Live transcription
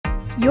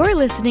You're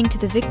listening to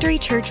the Victory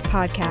Church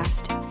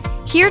podcast.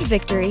 Here at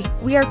Victory,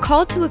 we are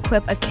called to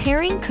equip a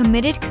caring,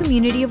 committed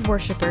community of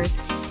worshipers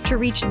to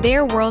reach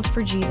their world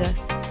for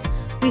Jesus.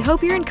 We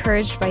hope you're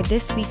encouraged by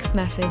this week's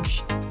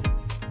message.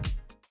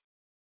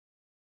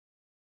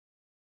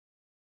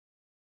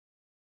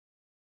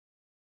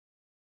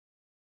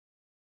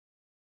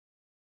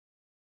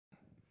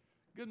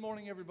 Good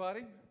morning,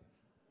 everybody.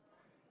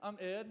 I'm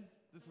Ed.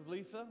 This is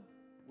Lisa.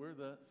 We're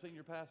the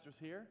senior pastors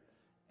here.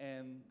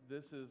 And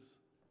this is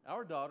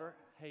our daughter,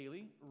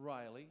 Haley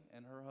Riley,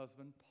 and her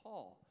husband,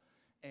 Paul.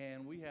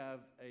 And we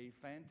have a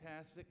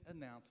fantastic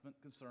announcement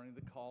concerning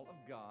the call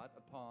of God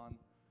upon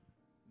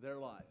their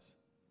lives.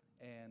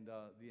 And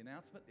the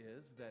announcement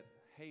is that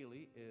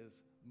Haley is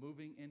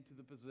moving into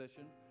the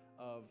position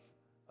of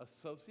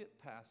Associate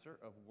Pastor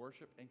of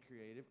Worship and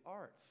Creative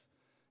Arts.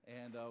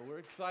 And we're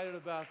excited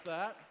about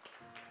that.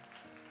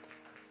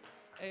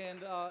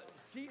 And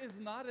she is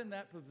not in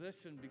that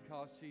position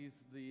because she's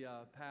the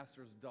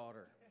pastor's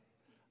daughter.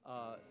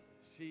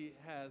 She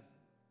has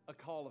a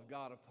call of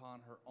God upon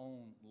her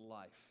own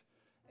life.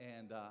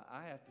 And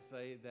I have to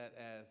say that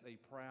as a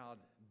proud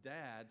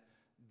dad,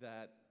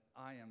 that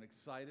I am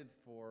excited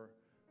for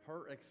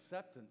her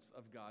acceptance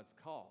of God's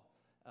call.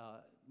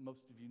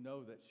 Most of you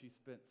know that she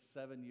spent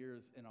 7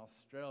 years in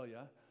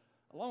Australia,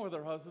 along with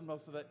her husband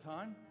most of that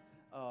time,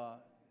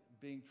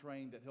 being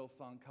trained at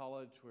Hillsong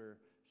College, where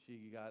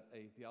she got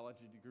a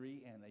theology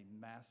degree and a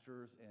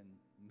master's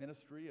in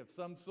ministry of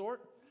some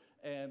sort.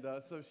 And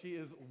so she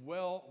is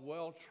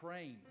well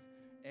trained.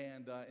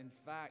 And in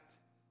fact,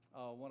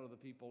 one of the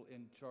people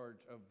in charge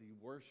of the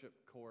worship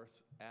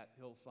course at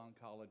Hillsong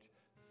College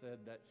said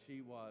that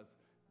she was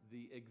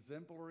the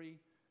exemplary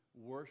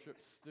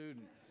worship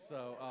student.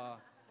 So,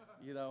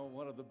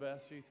 one of the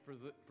best she's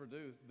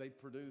produced.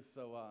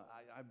 So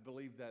I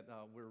believe that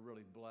we're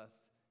really blessed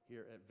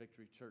here at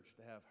Victory Church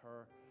to have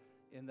her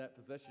in that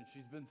position.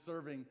 She's been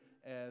serving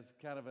as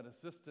kind of an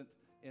assistant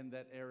in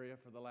that area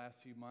for the last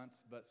few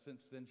months, but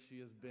since then she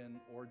has been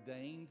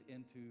ordained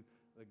into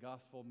the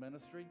gospel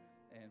ministry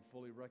and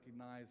fully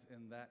recognized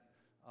in that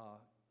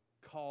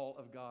call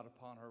of God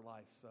upon her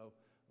life. So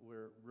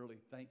we're really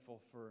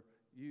thankful for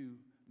you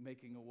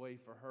making a way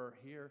for her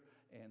here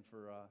and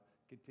for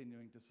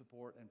continuing to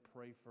support and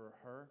pray for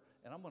her.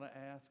 And I'm going to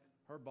ask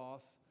her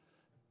boss,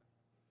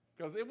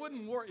 because it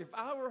wouldn't work. If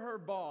I were her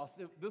boss,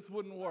 this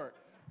wouldn't work.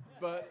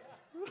 But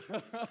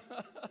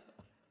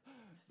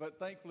but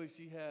thankfully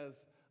she has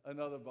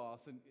another boss.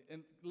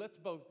 And let's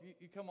both,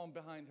 you come on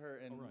behind her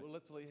and right.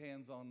 Let's lay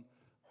hands on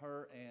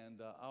her, and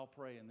I'll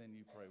pray and then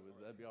you pray with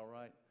her. That'd be all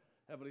right.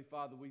 Heavenly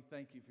Father, we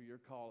thank you for your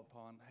call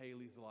upon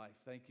Haley's life.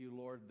 Thank you,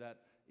 Lord, that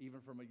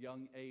even from a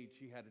young age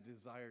she had a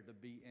desire to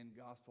be in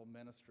gospel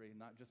ministry,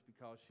 not just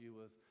because she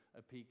was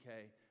a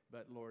PK,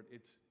 but Lord,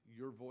 it's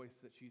your voice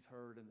that she's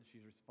heard and that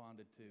she's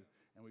responded to.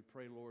 And we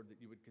pray, Lord,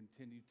 that you would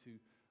continue to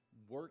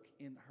work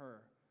in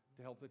her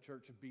to help the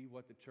church be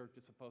what the church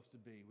is supposed to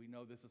be. We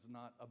know this is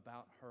not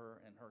about her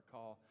and her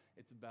call.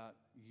 It's about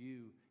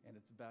you and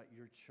it's about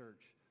your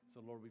church. So,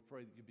 Lord, we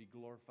pray that you be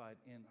glorified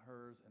in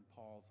hers and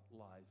Paul's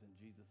lives. In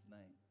Jesus'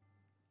 name.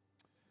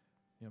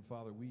 And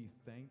Father, we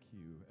thank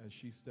you as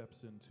she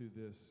steps into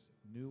this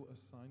new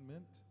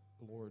assignment,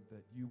 Lord,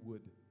 that you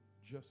would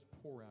just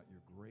pour out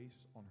your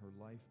grace on her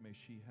life. May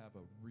she have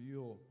a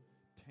real,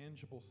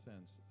 tangible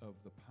sense of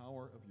the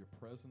power of your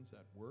presence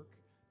at work.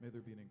 May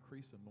there be an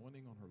increased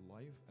anointing on her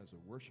life as a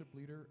worship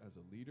leader, as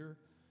a leader,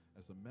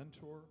 as a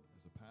mentor,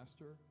 as a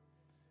pastor.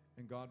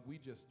 And God, we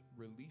just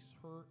release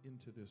her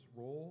into this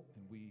role,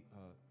 and we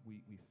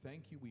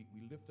thank you. We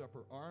lift up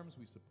her arms.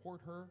 We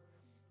support her.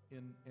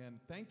 And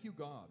thank you,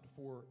 God,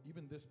 for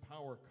even this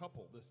power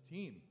couple, this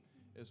team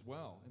as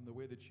well, in the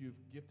way that you've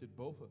gifted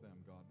both of them,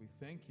 God. We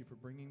thank you for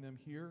bringing them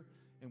here,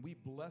 and we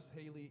bless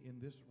Haley in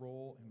this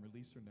role and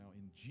release her now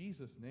in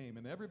Jesus' name.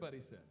 And everybody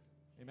said,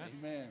 amen.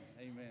 Amen.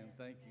 Amen.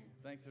 Thank you.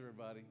 Thanks,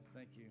 everybody.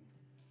 Thank you.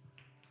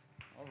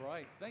 All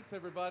right. Thanks,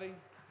 everybody.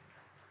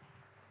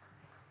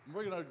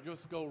 We're going to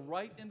just go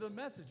right into the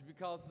message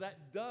because that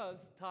does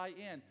tie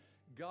in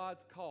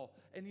God's call.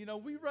 And,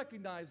 we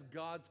recognize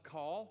God's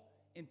call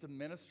into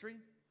ministry.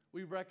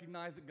 We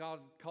recognize that God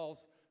calls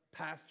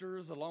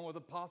pastors along with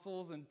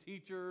apostles and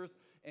teachers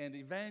and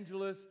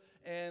evangelists.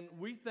 And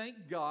we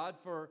thank God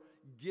for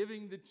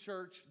giving the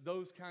church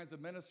those kinds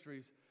of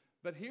ministries.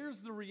 But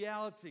here's the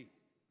reality.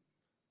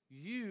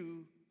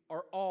 You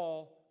are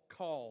all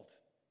called.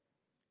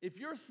 If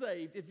you're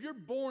saved, if you're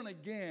born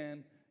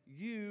again,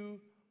 you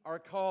are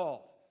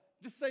called.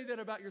 Just say that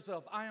about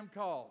yourself. I am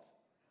called.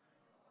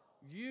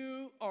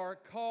 You are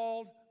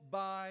called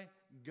by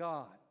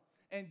God.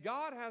 And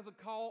God has a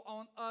call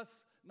on us,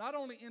 not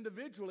only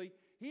individually,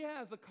 He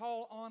has a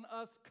call on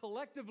us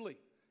collectively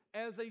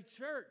as a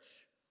church.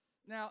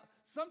 Now,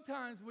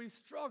 sometimes we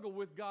struggle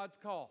with God's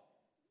call.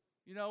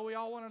 We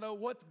all want to know,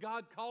 what's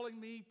God calling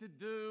me to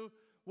do?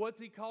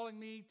 What's He calling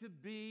me to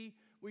be?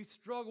 We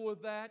struggle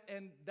with that,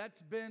 and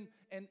that's been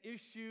an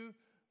issue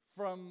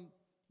from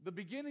the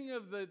beginning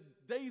of the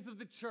days of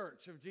the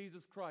church of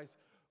Jesus Christ.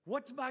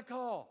 What's my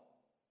call?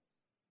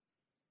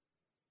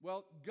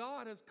 Well,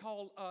 God has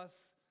called us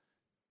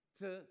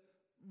to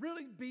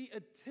really be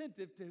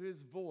attentive to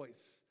His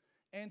voice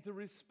and to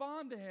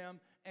respond to Him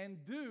and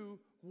do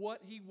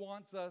what He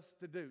wants us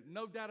to do.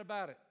 No doubt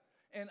about it.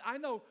 And I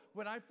know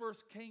when I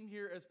first came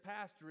here as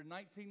pastor in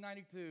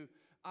 1992,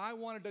 I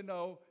wanted to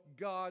know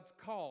God's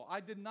call.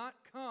 I did not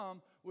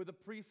come with a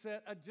preset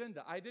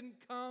agenda. I didn't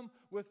come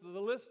with the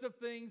list of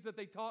things that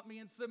they taught me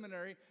in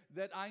seminary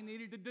that I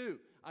needed to do.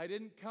 I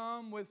didn't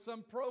come with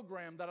some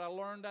program that I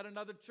learned at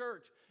another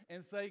church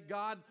and say,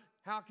 God,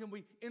 how can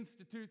we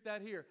institute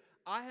that here?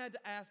 I had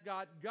to ask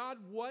God, God,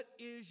 what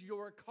is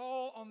your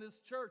call on this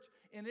church?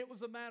 And it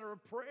was a matter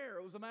of prayer.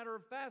 It was a matter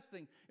of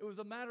fasting. It was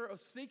a matter of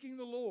seeking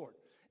the Lord.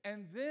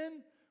 And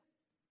then,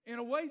 in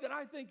a way that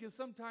I think is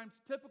sometimes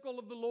typical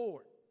of the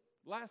Lord,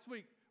 last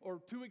week or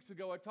 2 weeks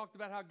ago, I talked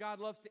about how God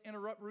loves to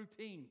interrupt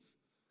routines.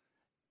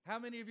 How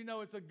many of you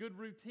know it's a good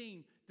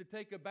routine to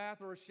take a bath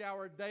or a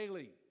shower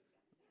daily?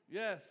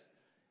 Yes,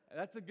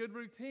 that's a good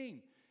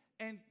routine.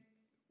 And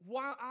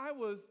while I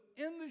was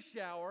in the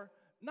shower,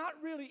 not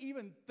really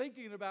even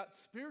thinking about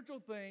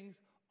spiritual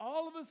things,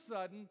 all of a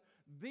sudden,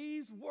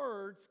 these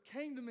words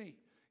came to me.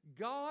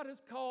 God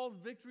has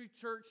called Victory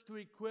Church to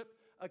equip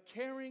a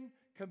caring,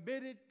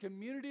 committed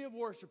community of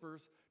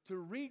worshipers to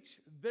reach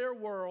their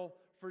world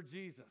for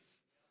Jesus.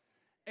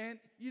 And,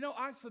 you know,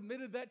 I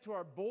submitted that to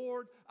our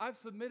board. I've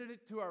submitted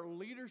it to our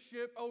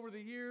leadership over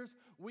the years.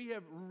 We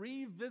have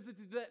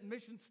revisited that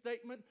mission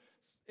statement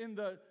in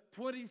the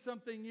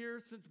 20-something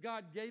years since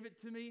God gave it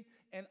to me.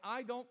 And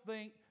I don't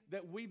think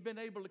that we've been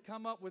able to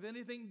come up with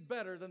anything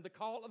better than the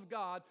call of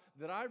God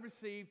that I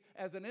received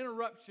as an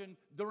interruption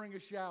during a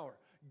shower.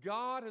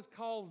 God has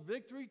called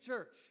Victory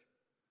Church.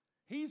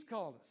 He's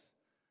called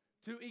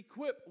us to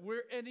equip.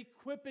 We're an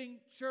equipping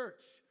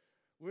church.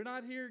 We're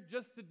not here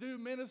just to do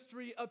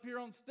ministry up here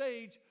on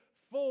stage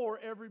for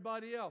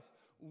everybody else.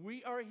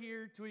 We are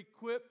here to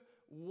equip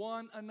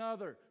one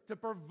another, to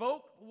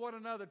provoke one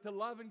another to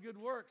love and good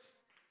works.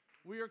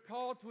 We are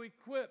called to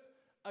equip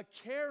a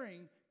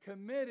caring,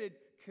 committed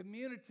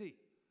community.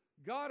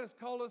 God has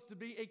called us to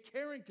be a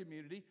caring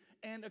community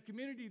and a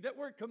community that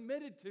we're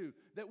committed to,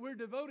 that we're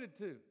devoted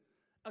to,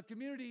 a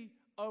community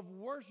of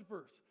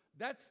worshipers.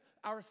 That's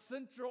our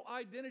central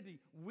identity.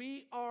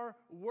 We are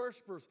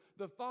worshipers.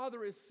 The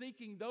Father is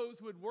seeking those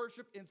who would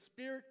worship in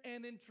spirit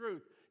and in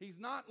truth. He's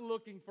not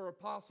looking for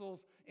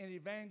apostles and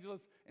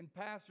evangelists and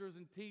pastors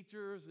and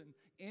teachers and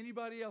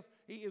anybody else.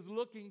 He is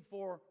looking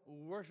for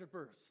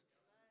worshipers.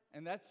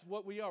 And that's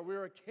what we are.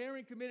 We're a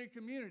caring, committed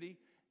community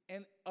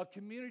and a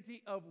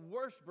community of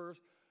worshipers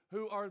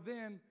who are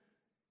then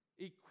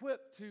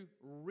equipped to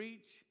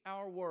reach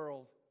our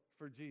world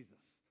for Jesus.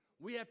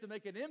 We have to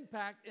make an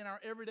impact in our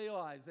everyday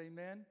lives,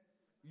 amen?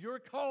 You're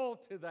called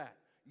to that.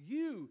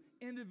 You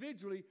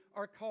individually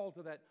are called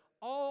to that.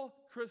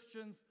 All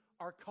Christians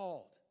are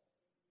called.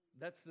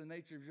 That's the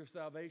nature of your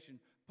salvation.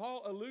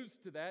 Paul alludes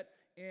to that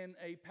in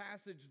a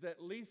passage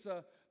that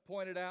Lisa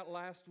pointed out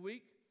last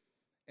week,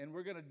 and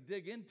we're going to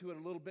dig into it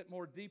a little bit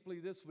more deeply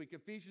this week.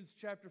 Ephesians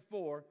chapter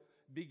 4,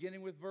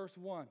 beginning with verse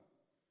 1.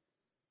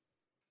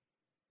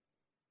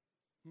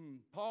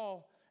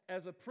 Paul,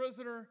 as a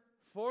prisoner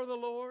for the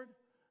Lord,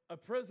 a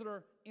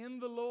prisoner in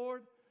the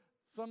Lord,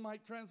 some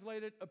might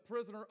translate it, a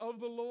prisoner of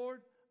the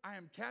Lord. I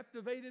am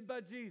captivated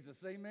by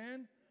Jesus,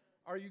 amen?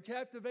 Are you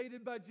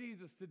captivated by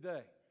Jesus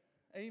today?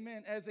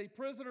 Amen. As a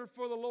prisoner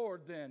for the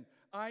Lord, then,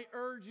 I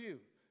urge you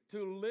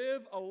to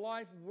live a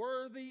life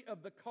worthy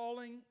of the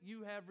calling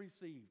you have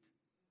received.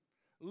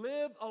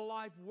 Live a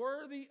life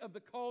worthy of the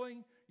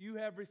calling you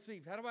have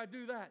received. How do I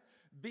do that?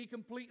 Be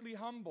completely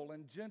humble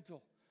and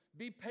gentle.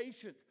 Be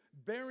patient,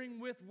 bearing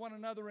with one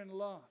another in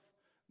love.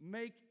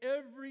 Make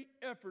every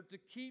effort to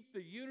keep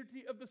the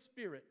unity of the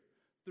Spirit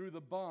through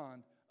the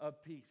bond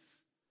of peace.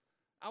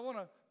 I want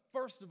to,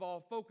 first of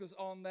all, focus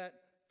on that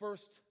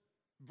first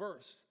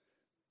verse.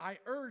 I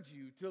urge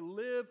you to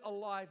live a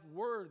life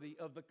worthy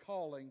of the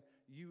calling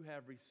you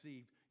have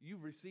received.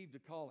 You've received a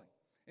calling.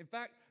 In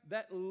fact,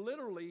 that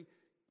literally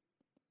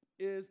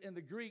is, in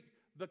the Greek,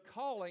 the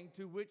calling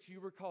to which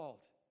you were called.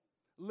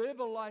 Live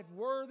a life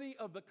worthy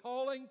of the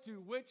calling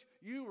to which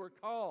you were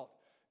called.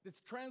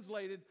 It's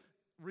translated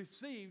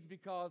received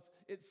because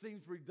it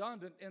seems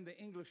redundant in the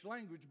English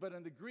language, but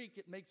in the Greek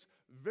it makes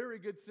very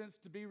good sense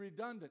to be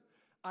redundant.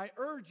 I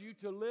urge you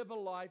to live a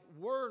life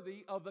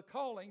worthy of the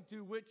calling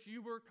to which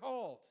you were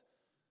called.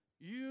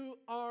 You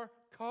are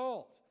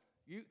called.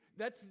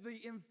 That's the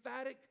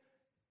emphatic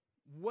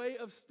way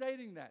of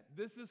stating that.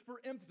 This is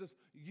for emphasis.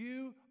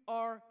 You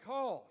are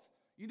called.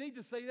 You need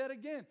to say that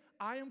again.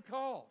 I am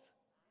called.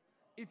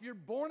 If you're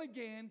born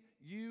again,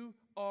 you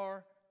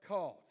are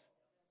called.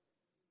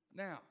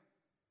 Now,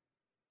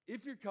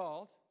 if you're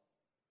called,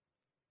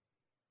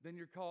 then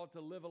you're called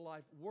to live a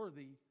life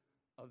worthy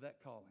of that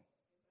calling.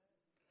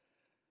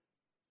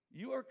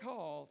 You are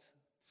called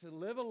to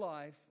live a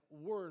life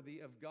worthy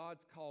of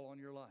God's call on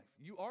your life.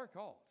 You are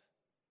called.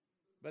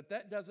 But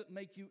that doesn't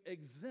make you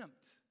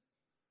exempt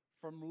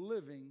from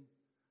living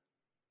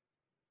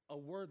a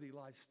worthy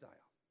lifestyle.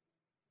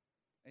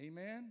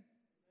 Amen?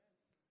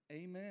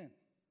 Amen.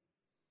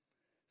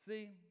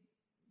 See,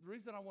 the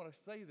reason I want to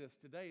say this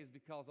today is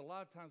because a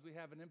lot of times we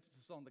have an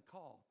emphasis on the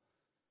call.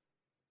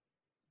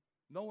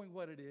 Knowing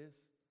what it is,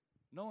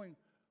 knowing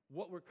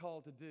what we're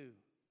called to do.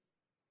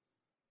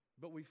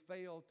 But we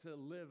fail to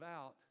live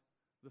out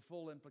the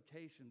full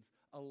implications,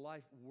 a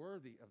life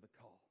worthy of the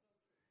call.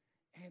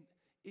 And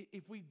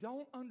if we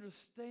don't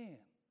understand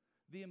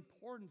the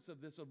importance of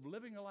this, of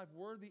living a life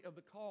worthy of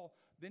the call,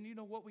 then you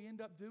know what we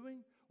end up doing?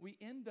 We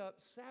end up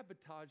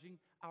sabotaging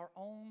our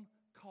own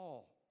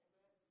call.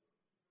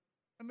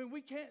 I mean,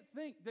 we can't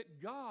think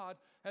that God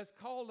has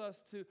called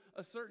us to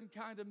a certain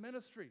kind of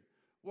ministry,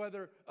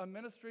 whether a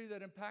ministry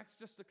that impacts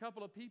just a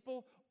couple of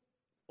people,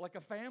 like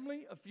a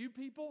family, a few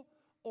people,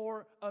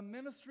 or a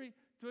ministry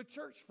to a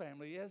church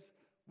family as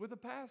with a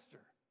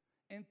pastor,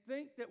 and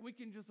think that we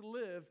can just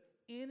live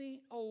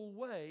any old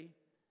way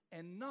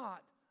and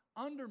not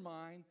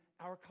undermine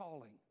our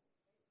calling.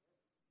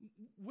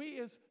 We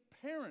as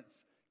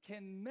parents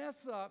can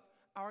mess up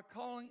our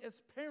calling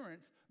as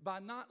parents by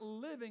not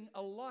living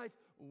a life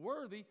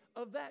worthy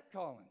of that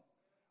calling.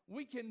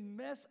 We can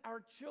mess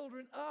our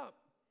children up.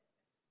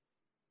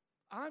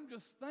 I'm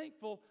just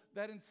thankful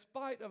that in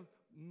spite of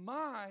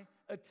my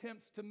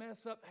attempts to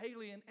mess up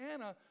Haley and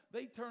Anna,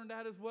 they turned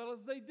out as well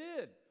as they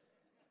did.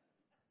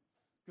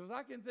 Because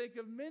I can think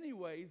of many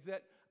ways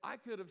that I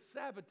could have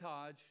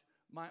sabotaged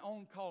my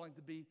own calling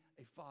to be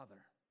a father.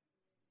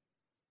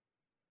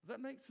 Does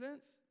that make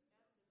sense?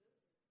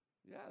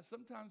 Yeah,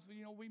 sometimes,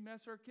 we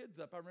mess our kids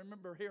up. I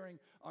remember hearing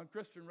on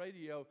Christian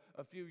radio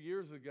a few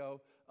years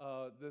ago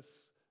this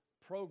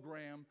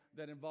program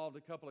that involved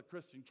a couple of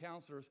Christian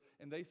counselors,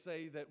 and they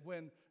say that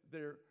when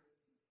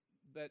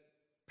that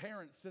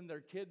parents send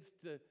their kids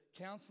to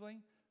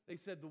counseling, they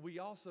said that we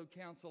also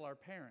counsel our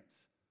parents.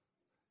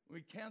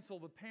 We counsel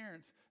the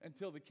parents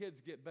until the kids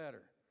get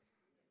better.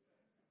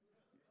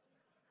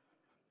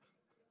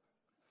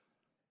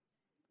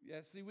 Yeah,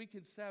 see, we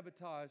can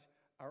sabotage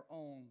our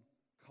own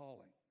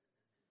calling.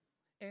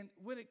 And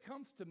when it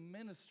comes to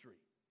ministry,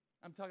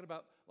 I'm talking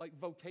about like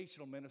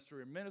vocational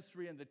ministry or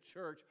ministry in the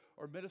church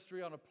or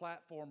ministry on a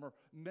platform or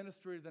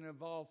ministry that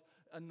involves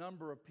a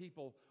number of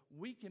people,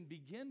 we can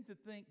begin to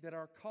think that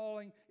our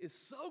calling is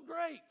so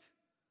great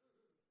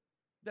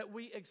that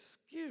we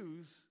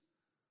excuse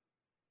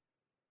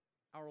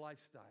our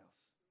lifestyles,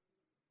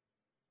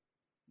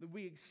 that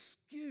we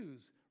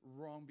excuse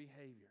wrong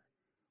behavior.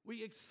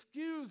 We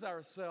excuse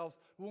ourselves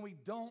when we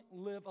don't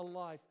live a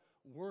life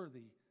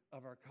worthy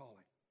of our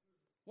calling.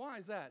 Why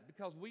is that?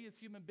 Because we as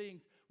human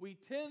beings, we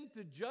tend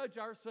to judge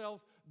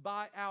ourselves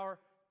by our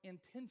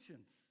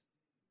intentions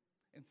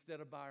instead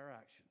of by our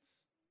actions.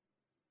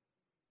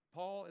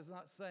 Paul is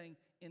not saying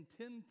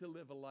intend to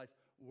live a life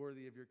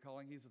worthy of your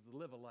calling. He says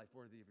live a life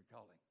worthy of your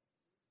calling.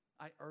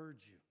 I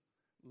urge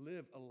you,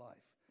 live a life.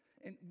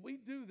 And we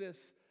do this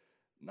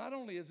not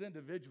only as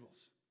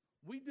individuals,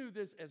 we do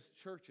this as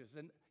churches.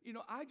 And,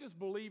 I just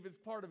believe it's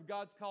part of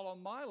God's call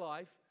on my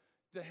life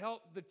to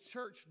help the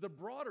church, the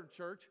broader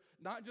church,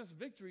 not just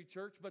Victory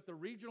Church, but the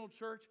regional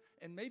church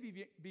and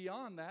maybe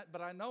beyond that,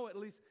 but I know at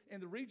least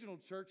in the regional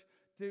church,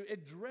 to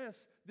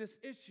address this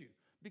issue.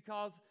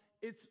 Because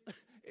it's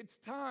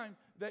time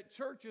that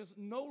churches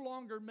no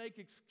longer make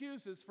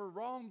excuses for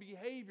wrong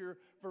behavior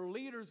for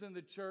leaders in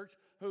the church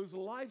whose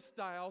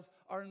lifestyles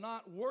are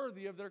not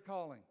worthy of their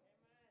calling.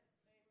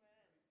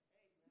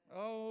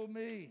 Amen. Oh,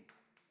 me.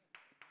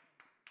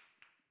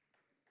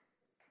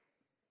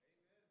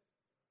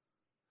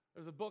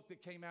 There's a book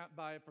that came out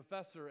by a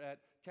professor at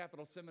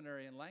Capital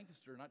Seminary in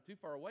Lancaster, not too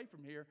far away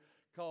from here,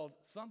 called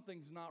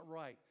Something's Not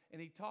Right. And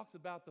he talks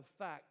about the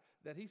fact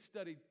that he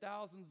studied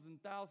thousands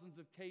and thousands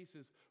of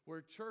cases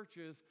where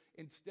churches,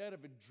 instead of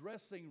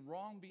addressing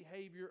wrong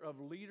behavior of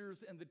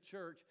leaders in the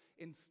church,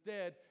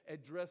 instead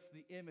address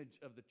the image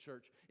of the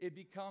church. It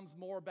becomes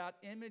more about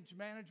image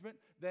management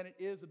than it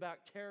is about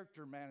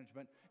character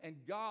management. And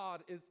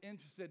God is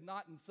interested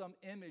not in some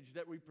image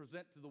that we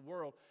present to the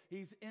world.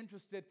 He's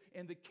interested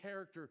in the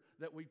character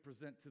that we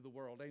present to the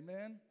world.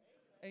 Amen?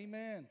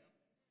 Amen.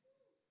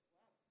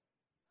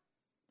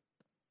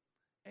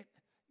 And,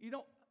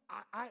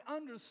 I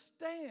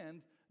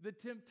understand the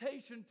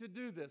temptation to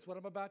do this, what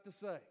I'm about to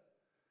say.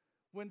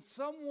 When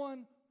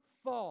someone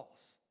falls,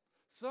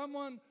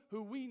 someone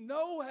who we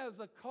know has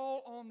a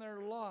call on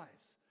their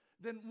lives,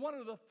 then one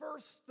of the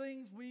first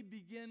things we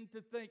begin to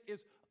think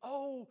is,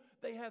 oh,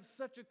 they have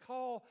such a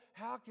call.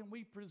 How can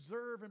we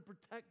preserve and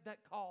protect that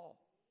call?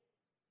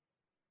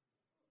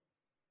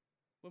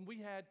 When we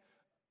had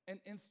an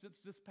instance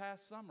this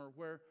past summer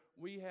where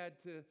we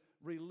had to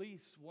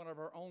release one of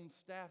our own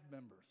staff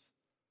members,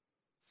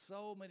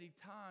 so many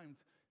times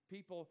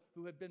people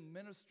who had been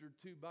ministered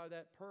to by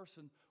that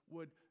person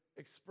would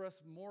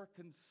express more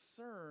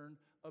concern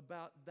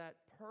about that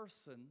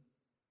person.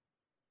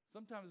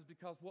 Sometimes it's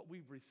because what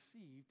we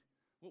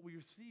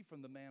receive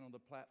from the man on the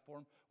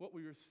platform, what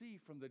we receive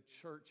from the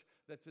church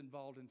that's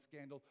involved in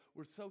scandal,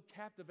 we're so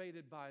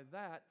captivated by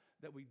that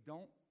we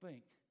don't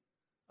think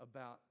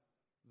about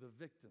the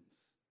victims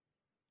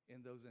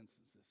in those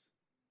instances.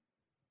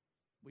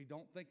 We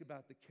don't think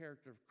about the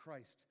character of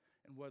Christ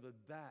and whether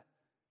that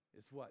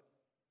is what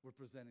we're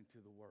presenting to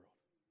the world.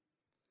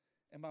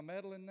 Am I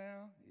meddling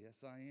now? Yes,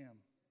 I am.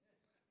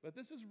 But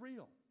this is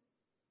real.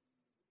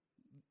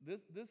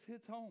 This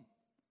hits home.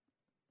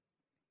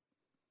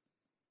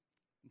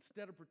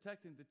 Instead of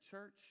protecting the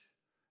church,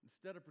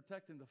 instead of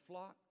protecting the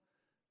flock,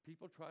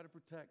 people try to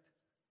protect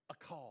a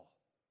call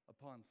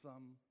upon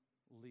some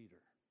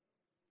leader.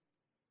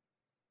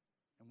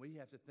 And we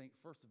have to think,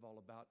 first of all,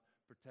 about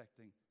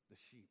protecting the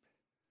sheep.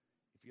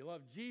 If you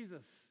love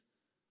Jesus,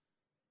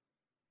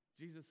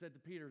 Jesus said to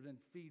Peter, then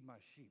feed my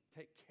sheep.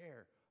 Take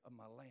care of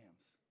my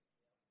lambs.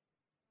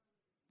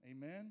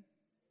 Amen?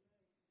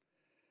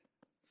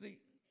 See,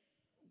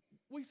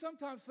 we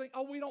sometimes think,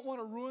 oh, we don't want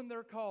to ruin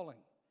their calling.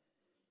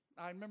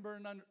 I remember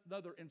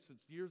another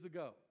instance years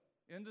ago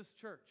in this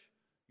church,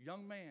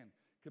 young man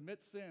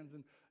commits sins.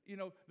 And,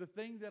 the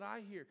thing that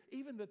I hear,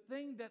 even the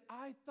thing that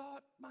I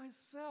thought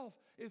myself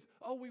is,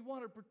 oh, we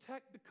want to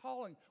protect the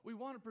calling. We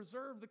want to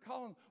preserve the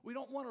calling. We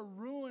don't want to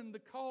ruin the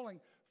calling.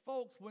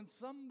 Folks, when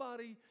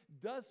somebody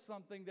does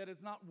something that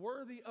is not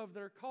worthy of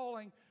their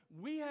calling,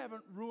 we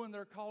haven't ruined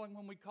their calling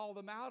when we call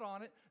them out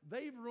on it.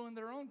 They've ruined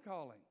their own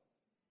calling.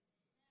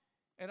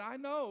 And I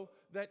know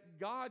that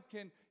God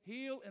can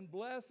heal and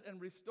bless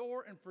and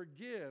restore and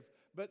forgive,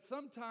 but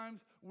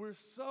sometimes we're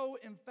so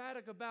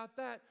emphatic about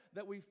that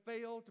we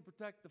fail to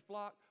protect the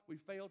flock, we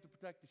fail to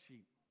protect the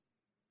sheep.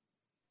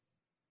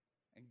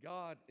 And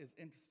God is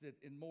interested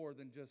in more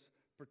than just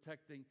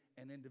protecting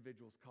an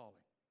individual's calling.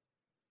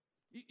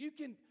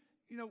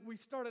 We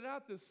started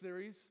out this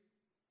series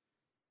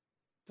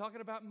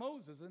talking about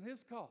Moses and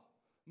his call.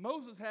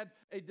 Moses had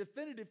a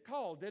definitive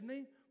call, didn't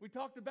he? We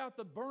talked about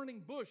the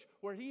burning bush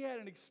where he had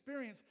an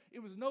experience.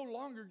 It was no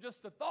longer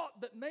just a thought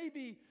that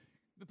maybe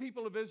the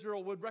people of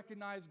Israel would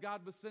recognize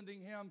God was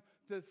sending him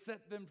to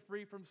set them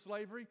free from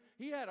slavery.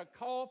 He had a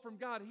call from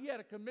God. He had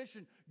a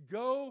commission.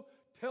 Go,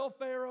 tell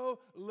Pharaoh,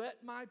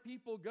 let my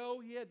people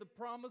go. He had the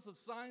promise of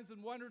signs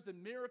and wonders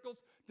and miracles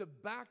to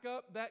back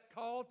up that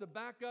call, to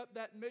back up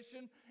that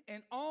mission.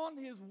 And on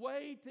his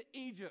way to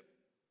Egypt,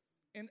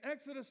 in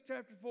Exodus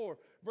chapter 4,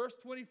 verse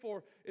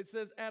 24, it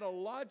says, at a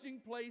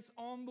lodging place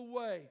on the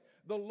way,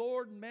 the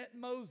Lord met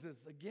Moses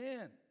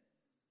again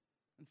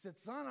and said,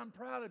 son, I'm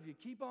proud of you.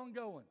 Keep on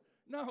going.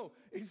 No,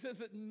 he says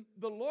that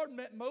the Lord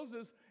met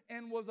Moses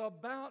and was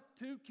about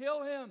to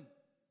kill him.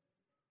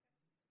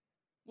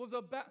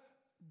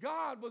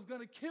 God was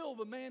going to kill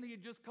the man he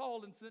had just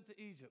called and sent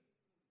to Egypt.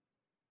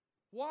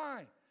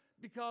 Why?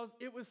 Because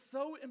it was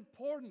so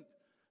important.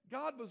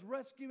 God was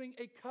rescuing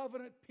a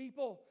covenant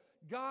people.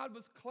 God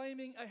was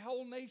claiming a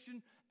whole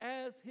nation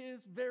as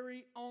his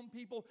very own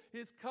people,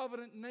 his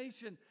covenant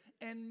nation.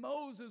 And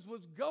Moses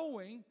was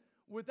going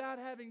without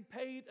having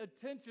paid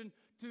attention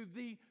to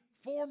the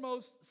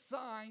foremost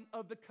sign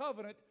of the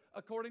covenant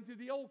according to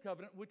the old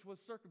covenant, which was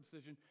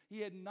circumcision. He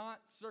had not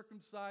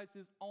circumcised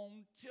his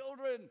own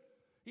children.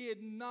 He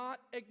had not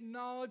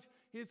acknowledged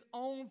his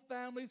own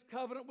family's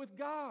covenant with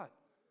God.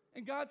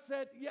 And God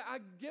said, yeah,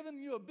 I've given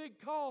you a big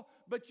call,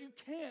 but you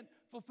can't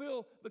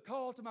fulfill the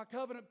call to my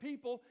covenant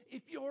people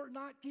if you're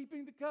not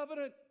keeping the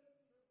covenant.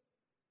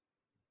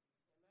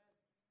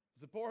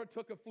 Zipporah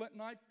took a flint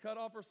knife, cut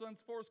off her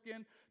son's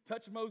foreskin,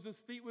 touched Moses'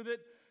 feet with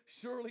it.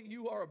 Surely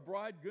you are a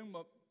bridegroom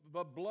of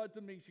blood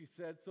to me, she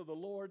said. So the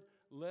Lord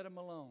let him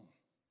alone.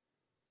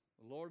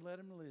 The Lord let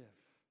him live.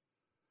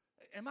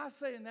 Am I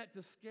saying that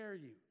to scare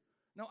you?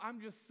 No,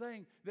 I'm just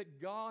saying that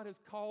God has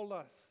called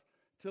us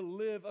to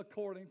live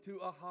according to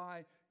a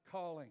high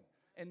calling.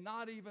 And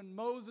not even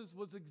Moses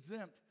was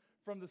exempt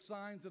from the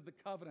signs of the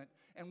covenant.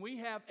 And we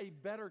have a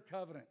better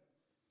covenant.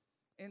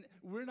 And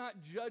we're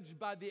not judged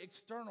by the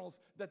externals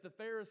that the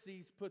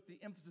Pharisees put the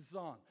emphasis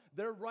on.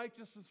 Their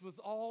righteousness was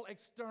all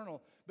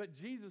external. But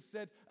Jesus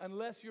said,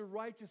 unless your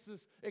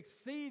righteousness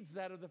exceeds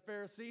that of the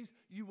Pharisees,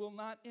 you will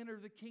not enter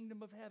the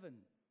kingdom of heaven.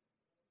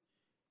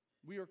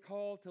 We are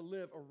called to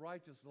live a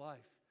righteous life.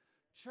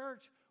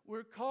 Church,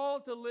 we're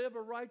called to live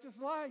a righteous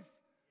life.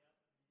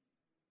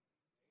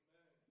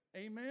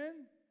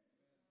 Amen?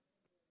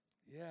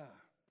 Yeah.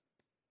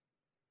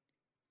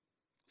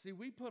 See,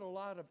 we put a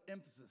lot of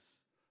emphasis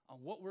on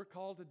what we're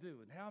called to do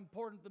and how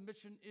important the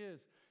mission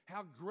is,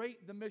 how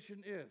great the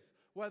mission is.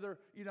 Whether,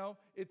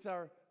 it's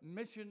our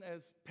mission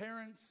as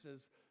parents,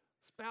 as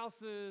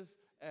spouses,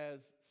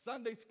 as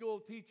Sunday school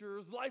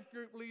teachers, life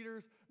group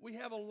leaders, we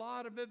have a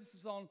lot of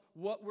emphasis on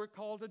what we're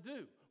called to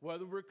do.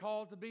 Whether we're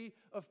called to be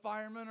a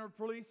fireman or a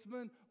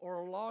policeman or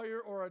a lawyer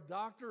or a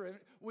doctor, and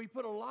we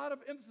put a lot of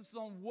emphasis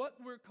on what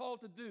we're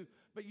called to do.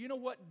 But you know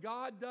what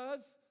God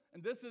does?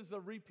 And this is a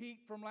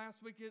repeat from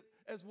last week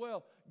as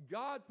well.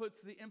 God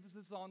puts the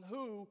emphasis on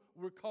who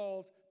we're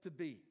called to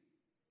be.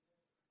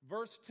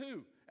 Verse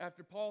 2,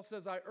 after Paul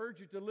says, I urge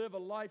you to live a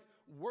life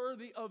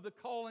worthy of the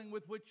calling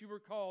with which you were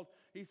called,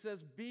 he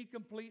says, be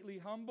completely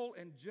humble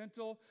and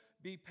gentle,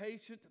 be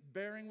patient,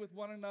 bearing with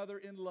one another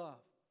in love.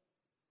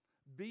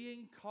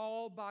 Being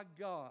called by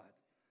God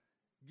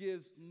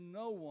gives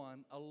no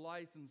one a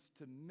license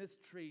to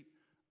mistreat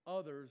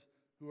others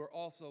who are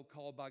also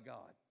called by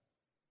God.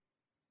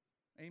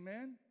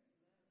 Amen?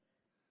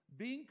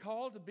 Being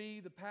called to be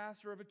the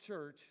pastor of a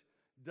church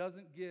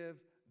doesn't give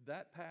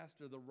that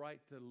pastor the right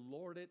to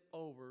lord it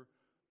over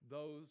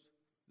those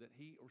that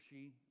he or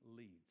she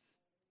leads.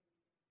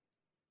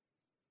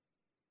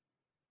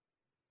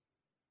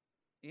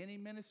 Any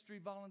ministry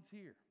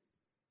volunteer,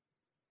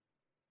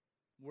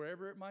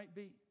 wherever it might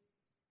be,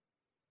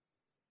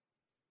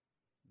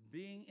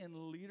 being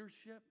in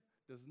leadership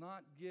does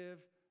not give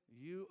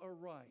you a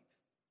right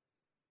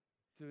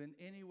to in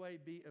any way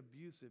be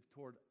abusive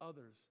toward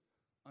others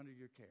under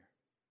your care.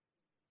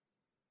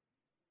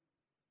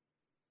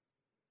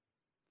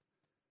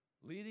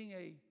 Leading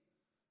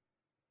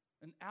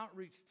an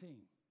outreach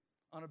team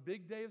on a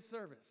big day of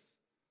service,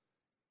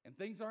 and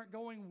things aren't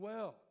going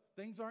well,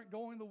 things aren't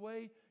going the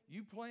way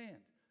you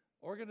planned,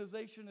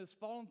 organization has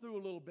fallen through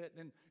a little bit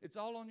and it's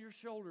all on your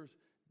shoulders,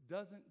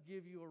 doesn't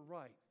give you a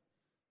right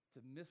to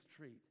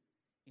mistreat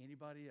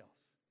anybody else.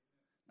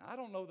 Now, I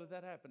don't know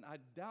that happened. I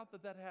doubt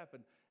that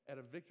happened at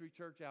a Victory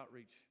Church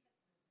outreach.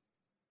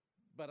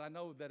 But I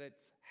know that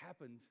it's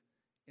happened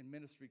in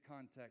ministry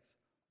contexts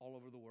all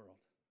over the world.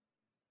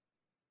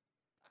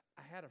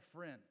 I had a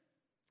friend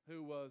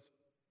who was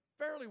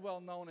fairly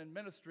well known in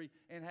ministry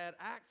and had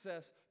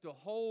access to a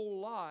whole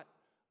lot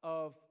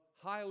of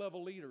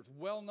high-level leaders,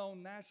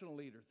 well-known national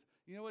leaders.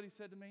 You know what he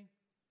said to me?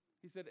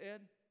 He said,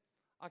 Ed,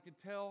 I can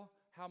tell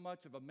how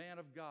much of a man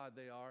of God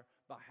they are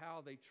by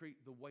how they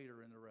treat the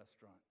waiter in the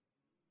restaurant.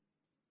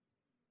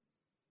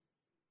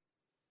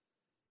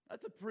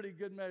 That's a pretty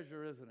good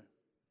measure, isn't it?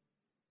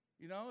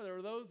 You know, there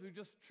were those who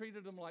just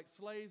treated them like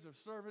slaves or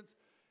servants,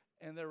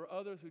 and there were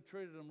others who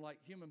treated them like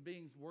human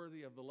beings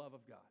worthy of the love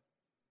of God.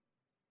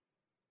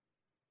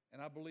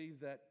 And I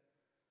believe that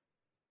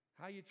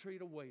how you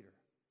treat a waiter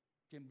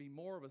can be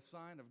more of a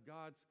sign of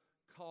God's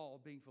call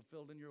being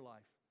fulfilled in your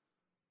life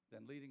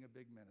than leading a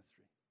big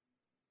ministry.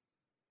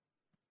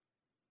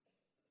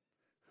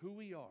 Who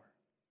we are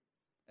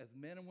as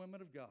men and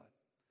women of God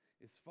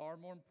is far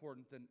more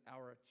important than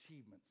our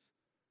achievements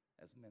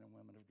as men and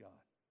women of God.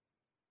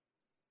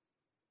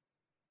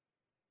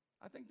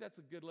 I think that's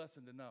a good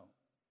lesson to know.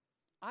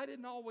 I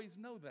didn't always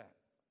know that.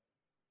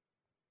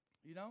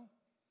 You know,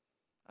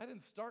 I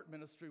didn't start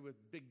ministry with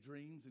big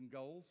dreams and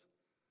goals,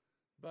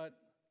 but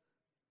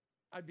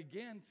I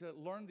began to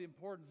learn the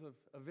importance of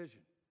a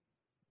vision.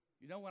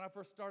 You know, when I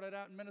first started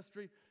out in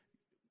ministry,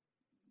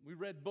 we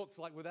read books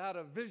like Without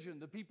a Vision,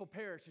 the People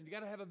Perish, and you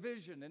got to have a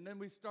vision. And then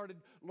we started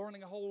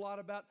learning a whole lot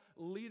about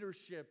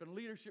leadership and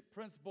leadership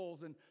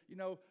principles and, you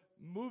know,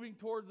 moving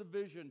toward the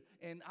vision.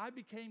 And I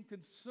became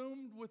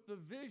consumed with the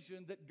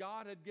vision that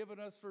God had given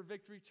us for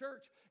Victory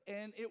Church.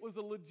 And it was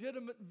a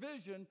legitimate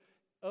vision,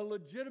 a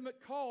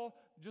legitimate call,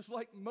 just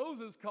like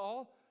Moses'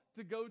 call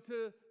to go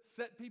to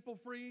set people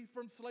free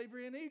from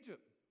slavery in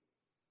Egypt.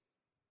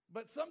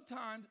 But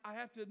sometimes I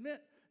have to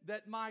admit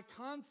that my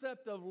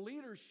concept of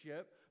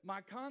leadership,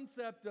 my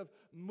concept of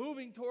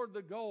moving toward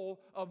the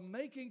goal of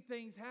making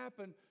things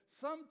happen,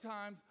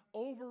 sometimes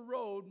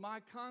overrode my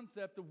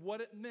concept of what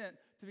it meant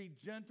to be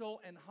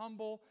gentle and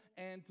humble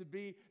and to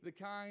be the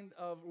kind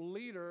of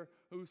leader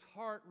whose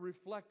heart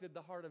reflected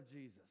the heart of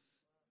Jesus.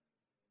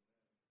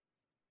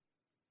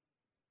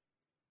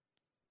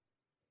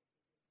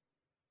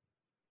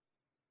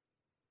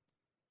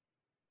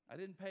 I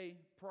didn't pay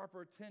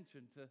proper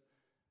attention to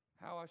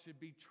how I should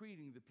be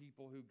treating the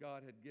people who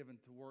God had given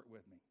to work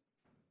with me.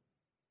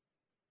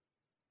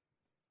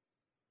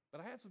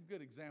 But I had some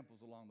good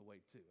examples along the way,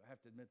 too. I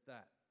have to admit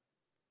that.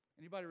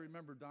 Anybody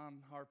remember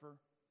Don Harper?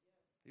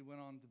 He went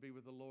on to be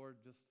with the Lord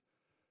just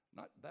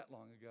not that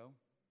long ago.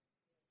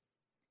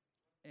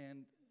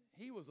 And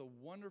he was a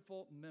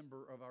wonderful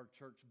member of our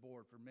church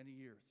board for many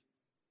years.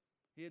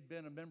 He had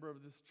been a member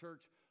of this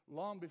church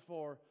long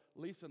before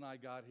Lisa and I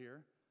got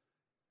here.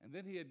 And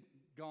then he had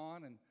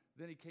gone, and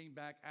then he came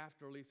back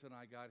after Lisa and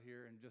I got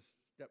here and just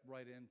stepped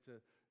right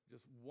into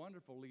just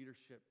wonderful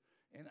leadership.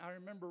 And I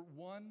remember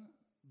one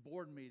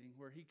board meeting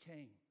where he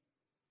came,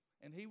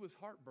 and he was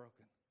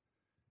heartbroken.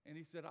 And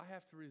he said, I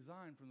have to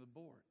resign from the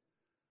board.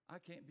 I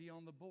can't be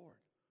on the board.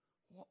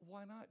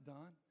 Why not,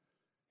 Don?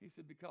 He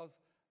said, because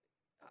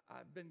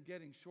I've been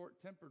getting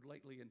short-tempered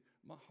lately, and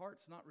my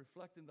heart's not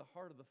reflecting the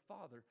heart of the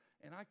Father,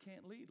 and I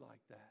can't lead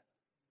like that.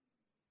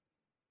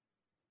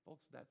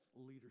 Folks, that's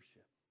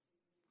leadership.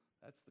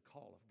 That's the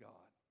call of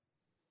God.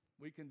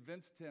 We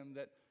convinced him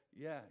that,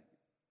 yeah,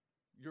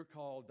 your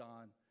call,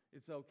 Don.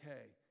 It's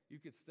okay. You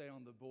could stay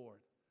on the board.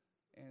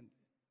 And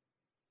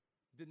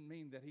didn't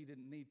mean that he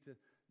didn't need to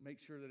make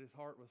sure that his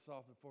heart was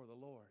soft before the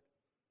Lord.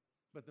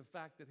 But the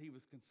fact that he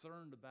was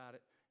concerned about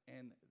it,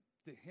 and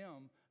to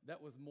him,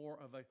 that was more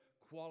of a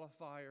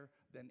qualifier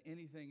than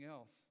anything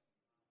else,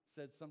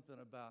 said something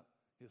about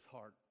his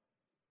heart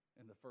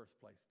in the first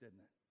place,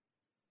 didn't it?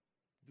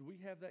 Do we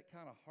have that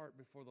kind of heart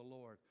before the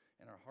Lord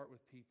and our heart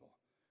with people?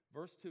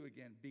 Verse 2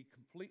 again, be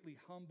completely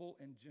humble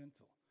and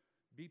gentle.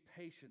 Be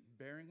patient,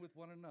 bearing with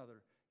one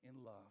another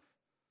in love.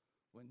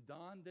 When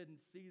Don didn't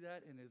see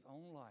that in his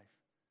own life,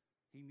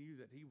 he knew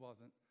that he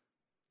wasn't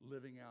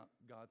living out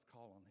God's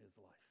call on his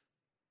life.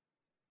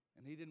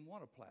 And he didn't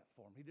want a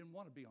platform. He didn't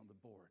want to be on the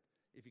board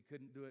if he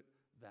couldn't do it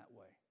that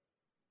way?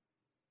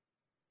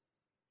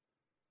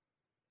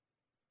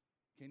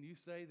 Can you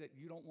say that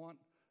you don't want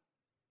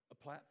a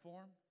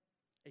platform,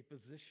 a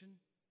position,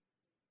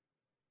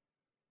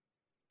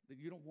 that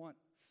you don't want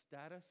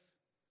status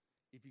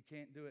if you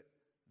can't do it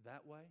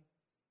that way?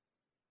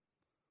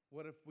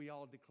 What if we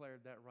all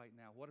declared that right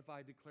now? What if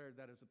I declared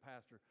that as a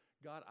pastor?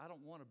 God, I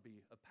don't want to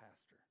be a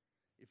pastor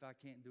if I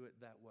can't do it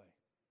that way.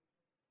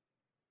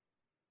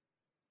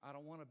 I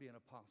don't want to be an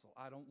apostle.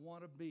 I don't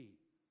want to be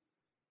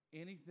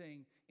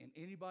anything in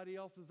anybody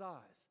else's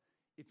eyes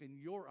if in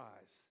your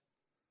eyes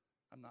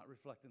I'm not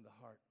reflecting the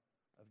heart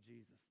of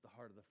Jesus, the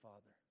heart of the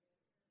Father.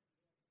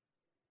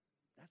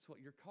 That's what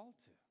you're called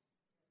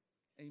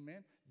to.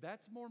 Amen?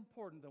 That's more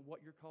important than what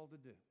you're called to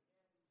do.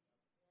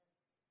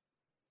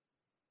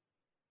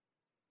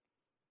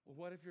 Well,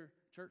 what if your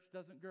church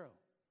doesn't grow?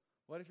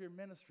 What if your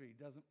ministry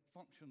doesn't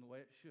function the way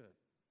it should?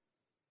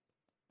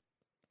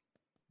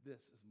 This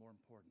is more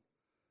important.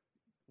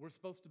 We're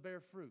supposed to bear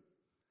fruit,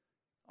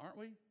 aren't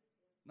we?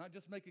 Not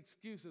just make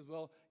excuses.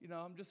 Well,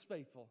 I'm just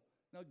faithful.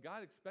 No,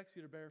 God expects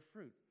you to bear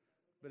fruit,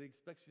 but He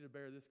expects you to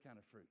bear this kind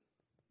of fruit.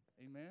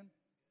 Amen?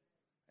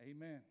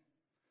 Amen.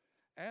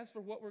 As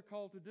for what we're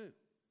called to do,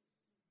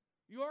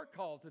 you are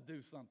called to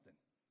do something.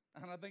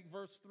 And I think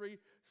verse 3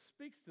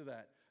 speaks to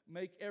that.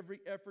 Make every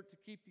effort to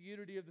keep the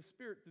unity of the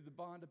Spirit through the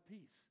bond of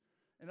peace.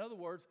 In other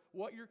words,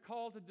 what you're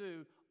called to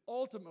do,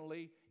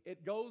 ultimately,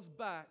 it goes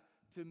back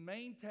to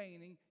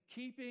maintaining,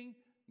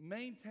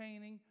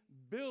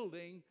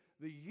 building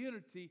the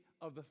unity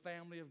of the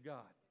family of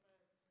God.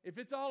 If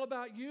it's all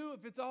about you,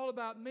 if it's all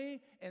about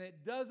me, and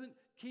it doesn't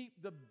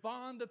keep the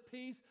bond of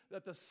peace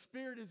that the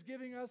Spirit is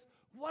giving us,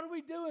 what are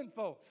we doing,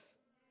 folks?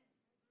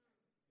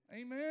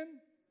 Amen?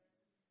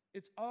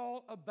 It's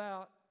all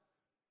about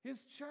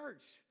His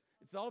church.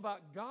 It's all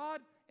about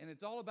God, and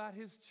it's all about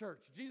His church.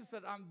 Jesus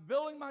said, I'm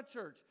building my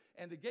church,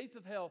 and the gates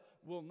of hell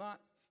will not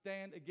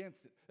stand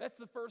against it. That's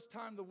the first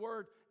time the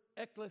word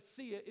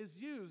ecclesia is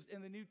used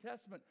in the New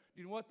Testament.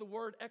 Do you know what the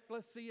word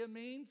ecclesia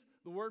means?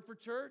 The word for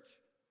church?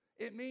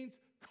 It means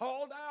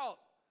called out.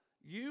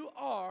 You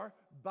are,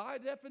 by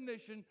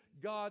definition,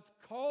 God's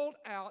called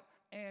out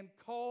and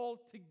called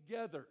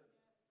together.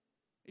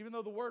 Even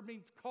though the word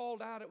means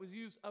called out, it was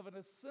used of an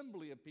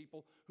assembly of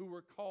people who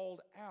were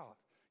called out.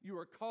 You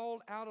are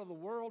called out of the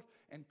world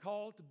and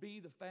called to be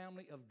the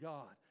family of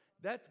God.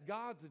 That's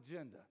God's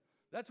agenda.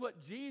 That's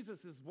what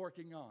Jesus is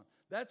working on.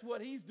 That's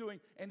what He's doing,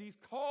 and He's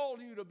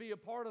called you to be a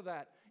part of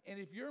that. And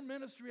if your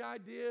ministry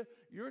idea,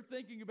 you're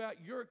thinking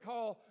about your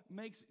call,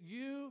 makes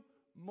you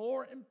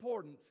more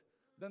important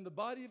than the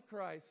body of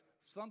Christ,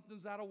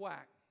 something's out of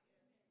whack.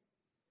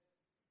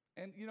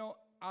 And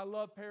I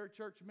love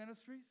parachurch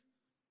ministries.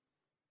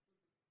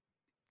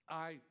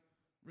 I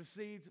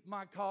received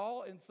my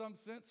call in some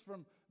sense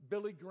from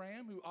Billy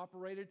Graham, who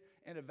operated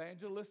an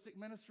evangelistic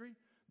ministry.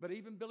 But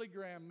even Billy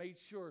Graham made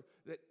sure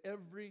that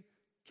every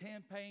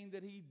campaign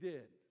that he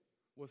did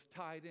was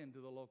tied into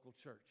the local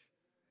church.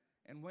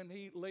 And when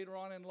he later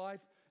on in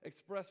life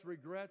expressed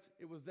regrets,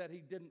 it was that he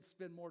didn't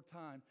spend more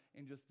time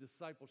in just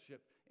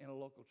discipleship in a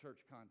local church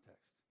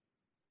context.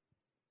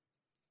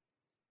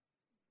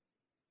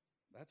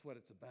 That's what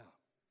it's about.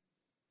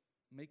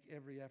 Make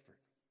every effort.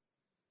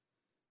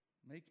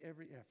 Make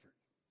every effort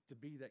to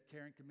be that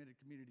caring, committed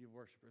community of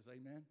worshipers.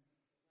 Amen?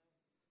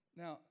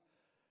 Now,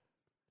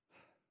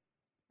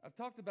 I've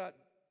talked about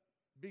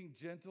being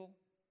gentle,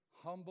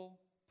 humble,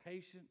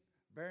 patient,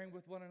 bearing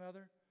with one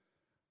another.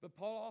 But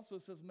Paul also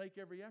says make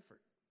every effort.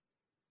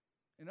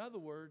 In other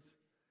words,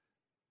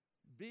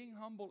 being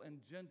humble and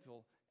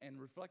gentle and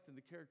reflecting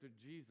the character of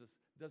Jesus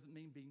doesn't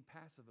mean being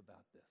passive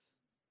about this.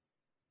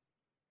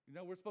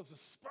 We're supposed to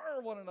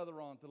spur one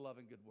another on to love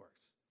and good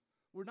works.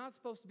 We're not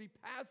supposed to be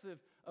passive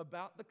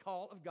about the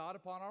call of God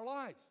upon our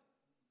lives.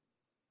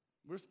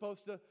 We're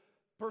supposed to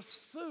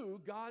pursue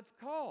God's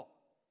call.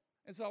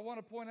 And so I want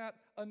to point out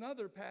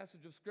another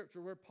passage of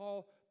Scripture where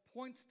Paul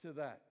points to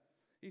that.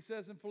 He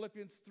says in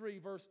Philippians 3,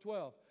 verse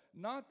 12,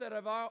 not that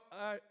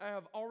I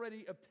have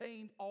already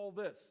obtained all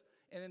this.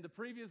 And in the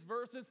previous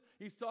verses,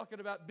 he's talking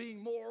about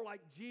being more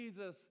like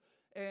Jesus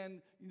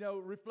and,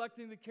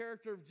 reflecting the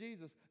character of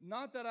Jesus.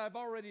 Not that I've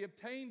already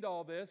obtained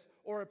all this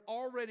or have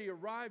already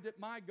arrived at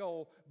my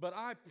goal, but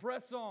I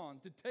press on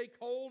to take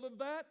hold of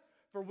that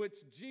for which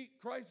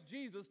Christ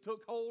Jesus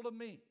took hold of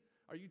me.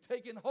 Are you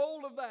taking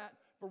hold of that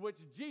for which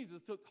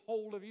Jesus took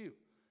hold of you?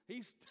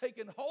 He's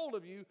taken hold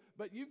of you,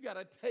 but you've got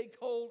to take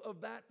hold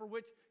of that for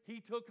which He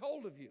took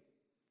hold of you.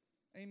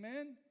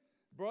 Amen?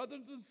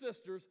 Brothers and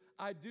sisters,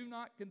 I do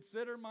not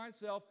consider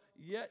myself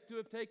yet to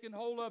have taken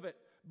hold of it.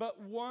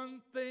 But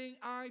one thing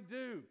I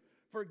do,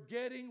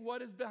 forgetting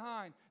what is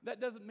behind.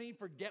 That doesn't mean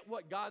forget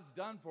what God's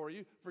done for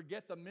you.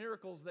 Forget the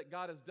miracles that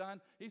God has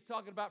done. He's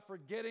talking about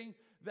forgetting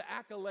the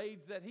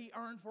accolades that He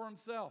earned for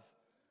Himself.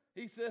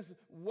 He says,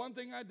 one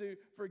thing I do,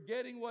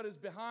 forgetting what is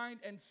behind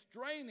and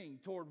straining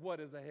toward what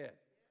is ahead.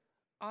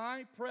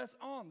 I press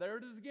on. There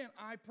it is again.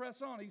 I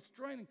press on. He's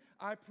straining.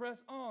 I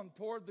press on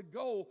toward the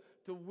goal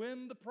to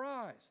win the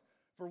prize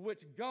for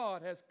which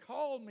God has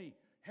called me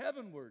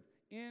heavenward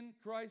in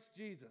Christ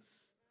Jesus.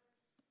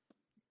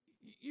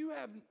 You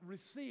haven't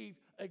received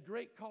a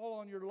great call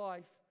on your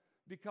life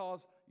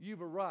because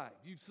you've arrived.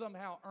 You've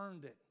somehow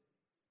earned it.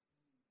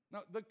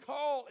 Now, the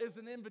call is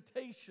an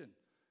invitation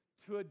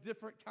to a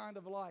different kind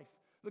of life.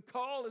 The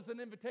call is an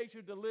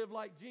invitation to live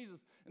like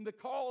Jesus. And the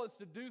call is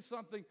to do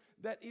something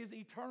that is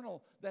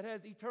eternal, that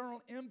has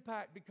eternal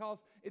impact because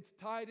it's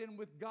tied in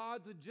with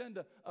God's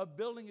agenda of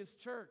building His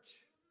church.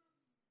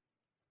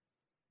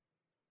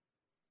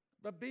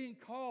 But being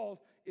called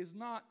is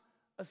not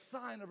a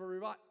sign of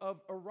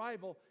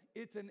arrival.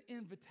 It's an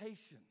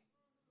invitation.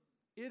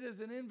 It is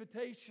an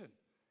invitation.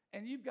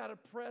 And you've got to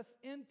press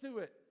into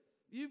it.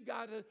 You've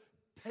got to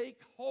take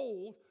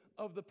hold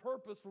of the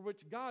purpose for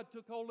which God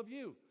took hold of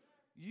you.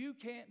 You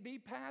can't be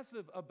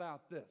passive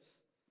about this.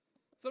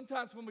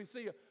 Sometimes when we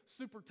see a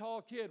super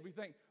tall kid, we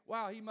think,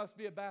 wow, he must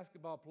be a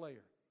basketball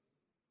player.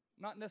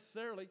 Not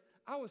necessarily.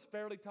 I was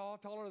fairly tall,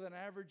 taller than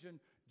average in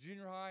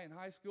junior high and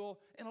high school.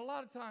 And a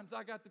lot of times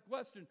I got the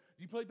question,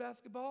 do you play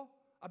basketball?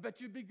 I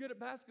bet you'd be good at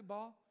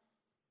basketball.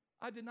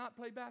 I did not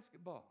play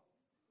basketball.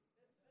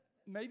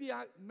 Maybe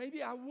I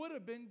would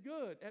have been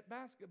good at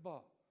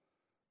basketball.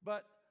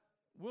 But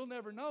we'll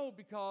never know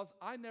because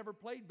I never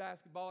played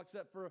basketball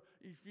except for a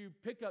few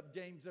pickup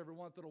games every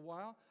once in a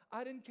while.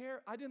 I didn't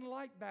care. I didn't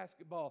like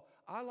basketball.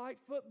 I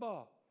liked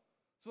football.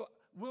 So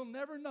we'll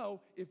never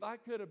know if I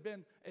could have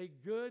been a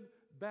good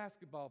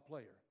basketball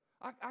player.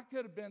 I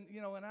could have been,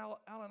 an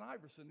Allen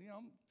Iverson.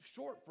 I'm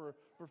short for a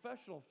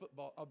professional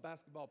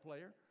basketball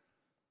player.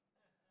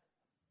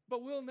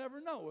 But we'll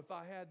never know if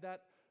I had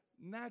that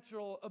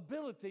natural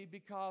ability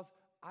because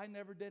I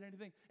never did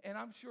anything. And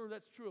I'm sure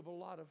that's true of a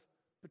lot of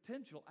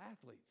potential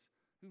athletes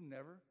who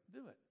never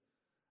do it.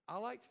 I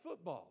liked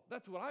football.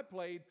 That's what I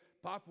played,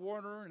 Pop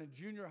Warner and in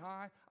junior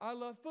high. I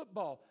love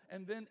football.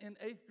 And then in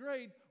 8th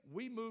grade,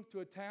 we moved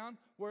to a town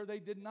where they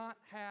did not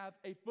have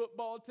a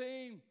football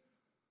team.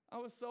 I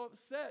was so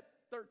upset,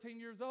 13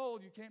 years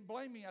old. You can't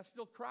blame me. I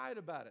still cried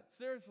about it.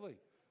 Seriously.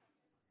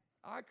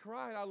 I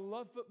cried. I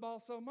love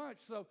football so much.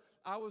 So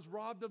I was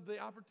robbed of the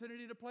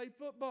opportunity to play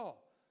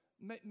football.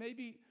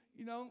 Maybe,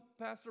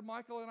 Pastor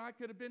Michael and I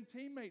could have been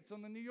teammates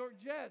on the New York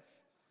Jets.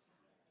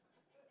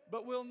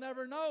 But we'll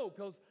never know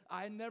because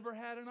I never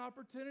had an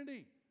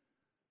opportunity.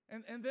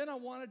 And then I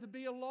wanted to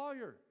be a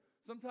lawyer.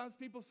 Sometimes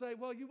people say,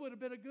 well, you would have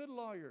been a good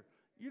lawyer.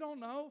 You don't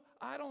know.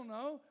 I don't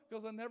know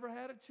because I never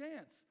had a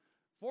chance.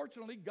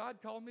 Fortunately, God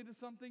called me to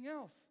something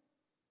else.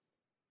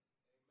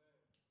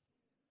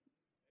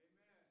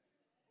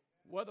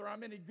 Amen. Whether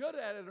I'm any good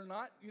at it or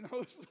not,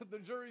 the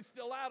jury's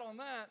still out on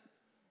that.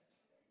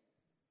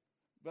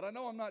 But I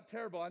know I'm not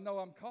terrible. I know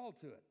I'm called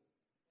to it.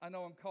 I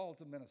know I'm called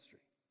to ministry.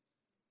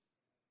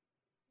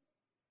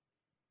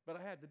 But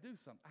I had to do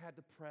something. I had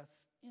to press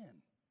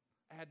in.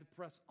 I had to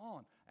press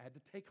on. I had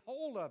to take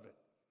hold of it.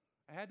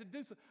 I had to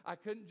do something. I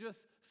couldn't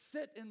just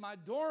sit in my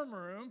dorm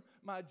room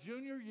my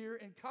junior year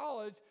in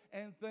college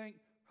and think,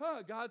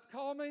 God's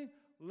called me.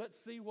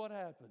 Let's see what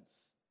happens.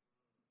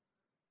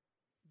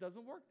 It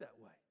doesn't work that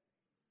way.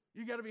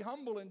 You got to be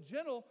humble and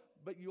gentle,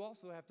 but you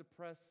also have to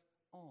press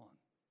on.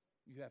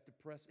 You have to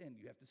press in.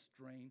 You have to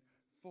strain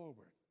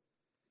forward.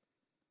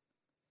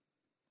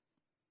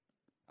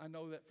 I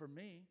know that for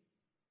me,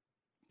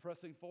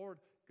 pressing forward,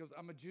 because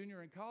I'm a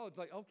junior in college,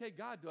 okay,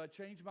 God, do I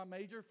change my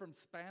major from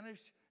Spanish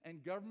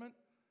and government?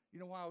 You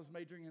know why I was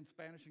majoring in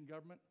Spanish and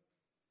government?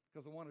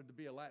 Because I wanted to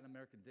be a Latin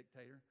American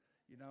dictator,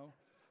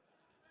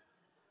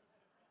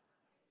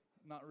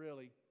 Not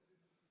really.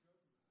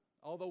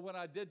 Although when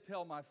I did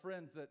tell my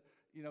friends that,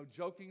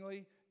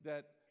 jokingly,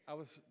 that I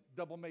was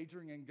double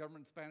majoring in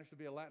government Spanish to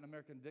be a Latin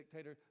American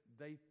dictator,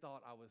 they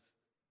thought I was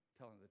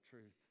telling the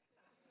truth.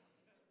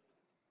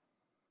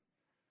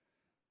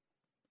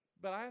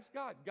 But I asked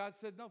God. God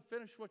said, no,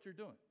 finish what you're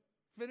doing.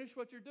 Finish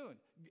what you're doing.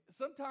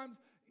 Sometimes,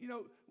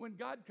 when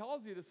God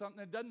calls you to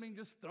something, it doesn't mean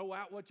just throw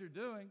out what you're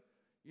doing.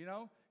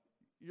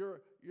 You're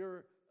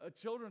a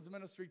children's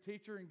ministry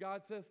teacher, and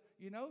God says,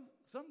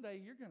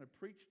 someday you're going to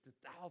preach to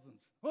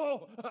thousands.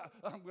 Oh,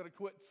 I'm going to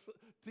quit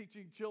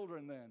teaching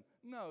children then.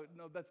 No,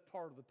 that's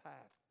part of the path.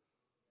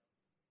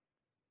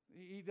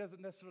 He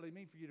doesn't necessarily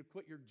mean for you to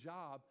quit your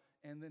job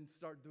and then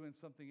start doing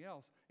something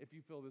else if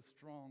you feel this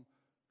strong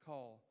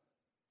call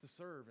to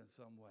serve in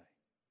some way.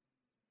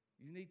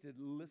 You need to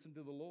listen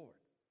to the Lord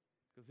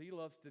because He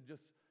loves to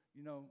just,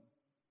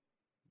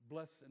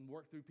 bless and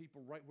work through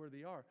people right where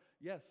they are.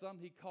 Yes, some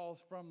He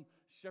calls from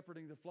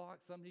shepherding the flock,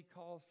 some He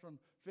calls from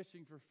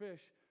fishing for fish,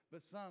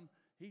 but some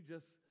He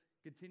just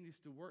continues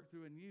to work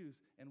through and use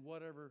in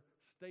whatever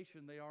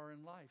station they are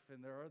in life,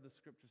 and there are the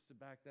scriptures to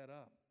back that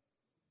up.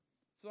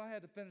 So I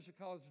had to finish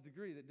a college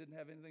degree that didn't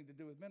have anything to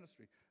do with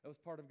ministry. That was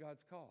part of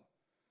God's call.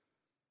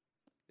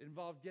 It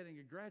involved getting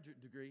a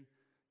graduate degree.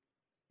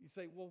 You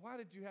say, well, why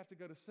did you have to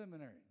go to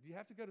seminary? Do you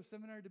have to go to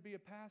seminary to be a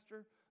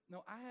pastor?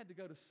 No, I had to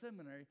go to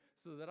seminary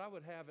so that I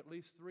would have at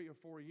least 3 or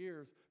 4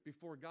 years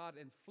before God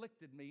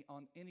inflicted me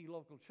on any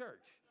local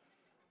church.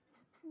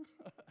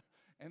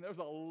 And there's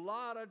a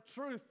lot of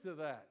truth to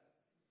that.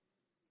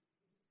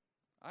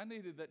 I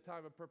needed that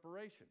time of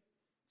preparation.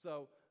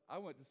 So I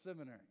went to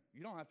seminary.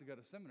 You don't have to go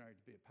to seminary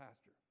to be a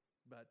pastor,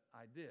 but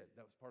I did.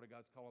 That was part of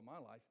God's call in my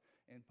life.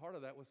 And part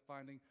of that was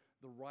finding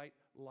the right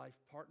life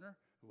partner,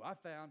 who I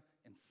found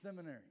in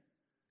seminary.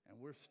 And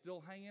we're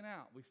still hanging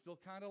out. We still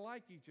kind of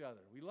like each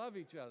other. We love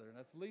each other. And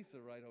that's Lisa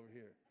right over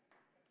here.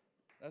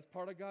 That's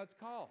part of God's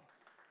call.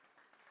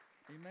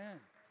 Amen.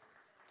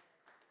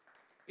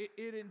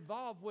 It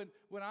involved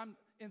when I'm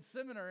in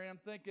seminary, I'm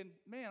thinking,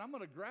 man, I'm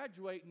going to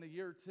graduate in a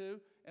year or two,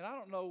 and I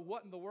don't know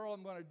what in the world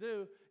I'm going to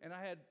do. And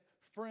I had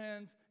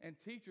friends and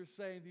teachers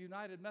saying the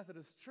United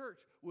Methodist Church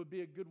would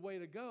be a good way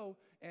to go.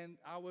 And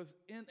I was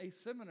in a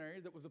seminary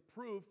that was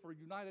approved for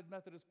United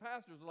Methodist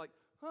pastors. Like,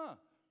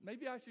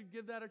 maybe I should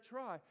give that a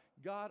try.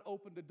 God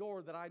opened a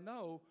door that I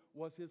know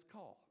was his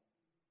call,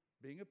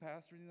 being a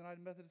pastor in the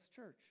United Methodist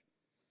Church.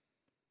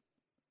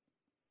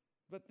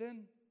 But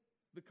then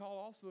the call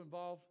also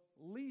involved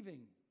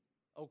leaving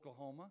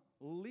Oklahoma,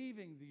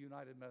 leaving the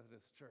United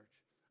Methodist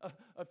Church.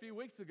 A few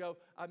weeks ago,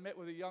 I met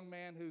with a young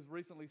man who's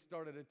recently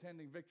started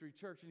attending Victory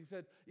Church, and he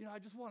said, I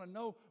just want to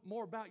know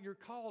more about your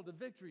call to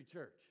Victory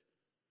Church.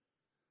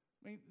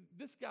 I mean,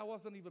 this guy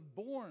wasn't even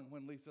born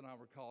when Lisa and I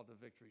were called to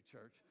Victory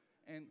Church.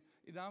 And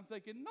I'm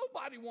thinking,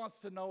 nobody wants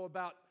to know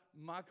about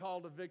my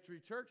call to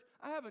Victory Church.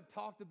 I haven't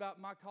talked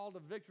about my call to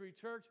Victory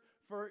Church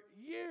for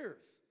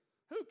years.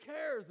 Who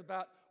cares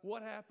about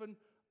what happened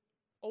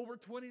over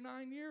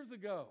 29 years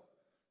ago?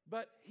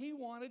 But he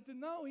wanted to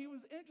know. He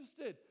was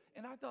interested.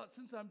 And I thought,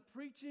 since I'm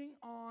preaching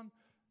on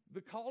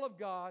the call of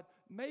God,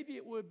 maybe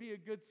it would be a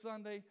good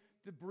Sunday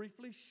to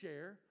briefly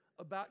share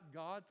about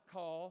God's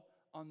call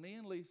on me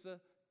and Lisa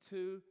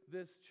to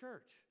this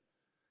church.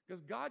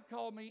 Because God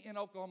called me in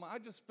Oklahoma. I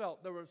just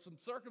felt there were some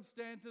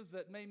circumstances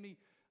that made me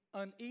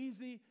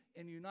uneasy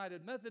in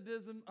United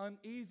Methodism,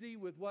 uneasy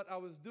with what I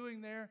was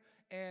doing there.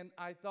 And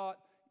I thought,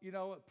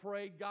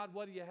 prayed, God,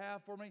 what do you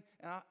have for me?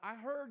 And I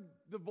heard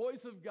the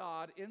voice of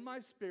God in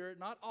my spirit,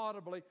 not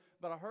audibly,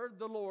 but I heard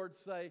the Lord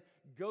say,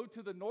 go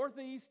to the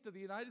northeast of the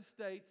United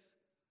States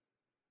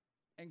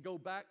and go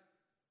back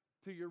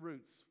to your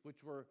roots,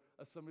 which were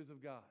Assemblies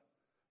of God.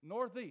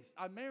 Northeast.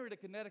 I married a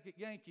Connecticut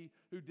Yankee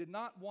who did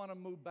not want to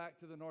move back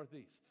to the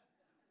Northeast.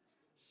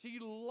 She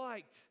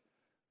liked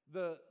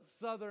the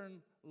Southern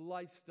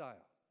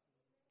lifestyle.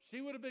 She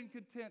would have been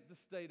content to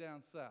stay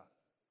down south.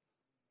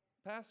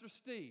 Pastor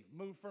Steve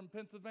moved from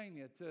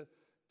Pennsylvania to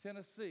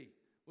Tennessee,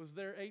 was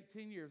there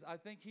 18 years. I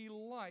think he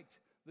liked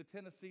the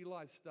Tennessee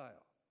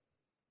lifestyle.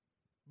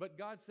 But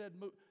God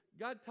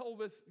told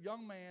this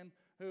young man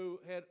who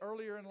had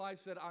earlier in life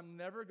said, I'm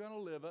never going to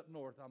live up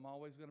north. I'm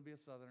always going to be a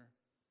Southerner.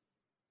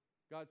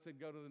 God said,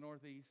 go to the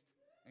Northeast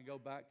and go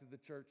back to the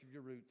church of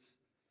your roots.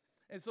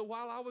 And so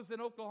while I was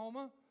in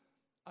Oklahoma,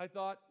 I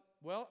thought,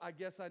 well, I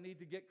guess I need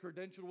to get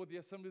credentialed with the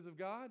Assemblies of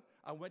God.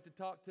 I went to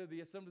talk to the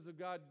Assemblies of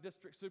God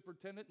district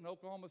superintendent in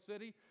Oklahoma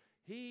City.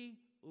 He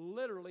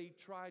literally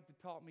tried to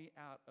talk me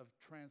out of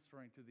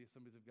transferring to the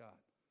Assemblies of God.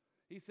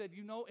 He said,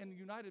 in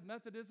United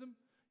Methodism,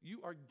 you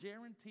are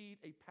guaranteed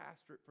a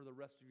pastorate for the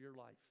rest of your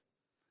life.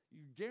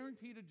 You're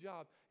guaranteed a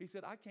job. He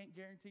said, I can't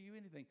guarantee you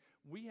anything.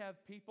 We have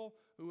people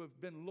who have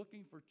been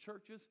looking for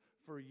churches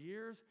for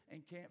years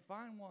and can't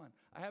find one.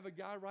 I have a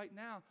guy right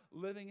now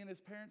living in his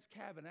parents'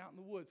 cabin out in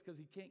the woods because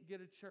he can't get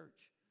a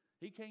church.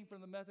 He came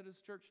from the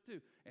Methodist church too,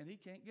 and he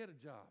can't get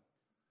a job.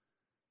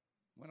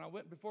 When I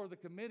went before the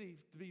committee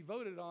to be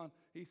voted on,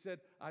 he said,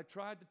 I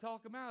tried to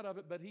talk him out of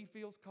it, but he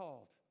feels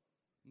called.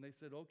 And they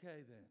said,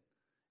 okay then.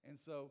 And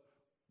so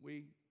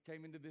we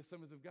came into the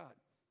Assemblies of God.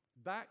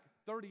 Back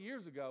 30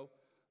 years ago,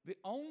 the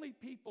only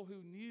people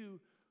who knew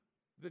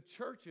the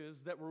churches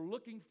that were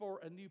looking for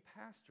a new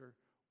pastor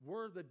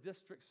were the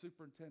district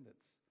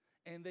superintendents.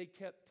 And they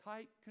kept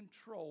tight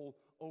control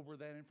over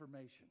that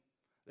information.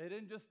 They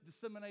didn't just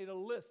disseminate a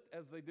list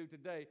as they do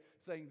today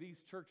saying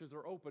these churches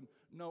are open.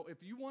 No, if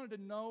you wanted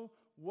to know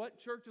what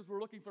churches were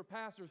looking for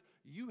pastors,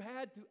 you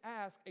had to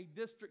ask a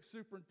district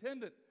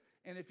superintendent.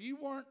 And if you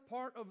weren't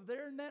part of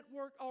their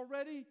network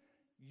already,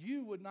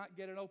 you would not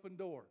get an open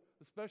door,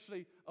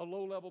 especially a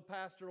low-level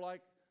pastor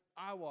like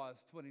I was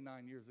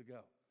 29 years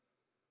ago.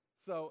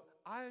 So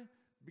I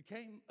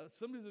became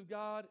Assemblies of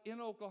God in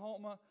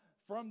Oklahoma.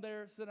 From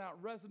there, sent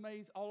out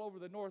resumes all over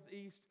the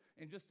Northeast.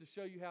 And just to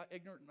show you how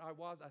ignorant I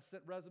was, I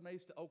sent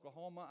resumes to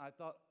Oklahoma.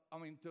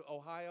 To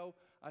Ohio.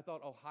 I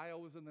thought Ohio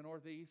was in the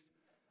Northeast.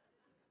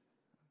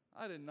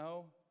 I didn't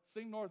know.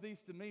 Seemed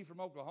Northeast to me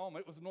from Oklahoma.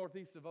 It was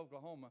northeast of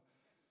Oklahoma.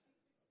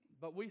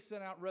 But we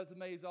sent out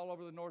resumes all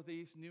over the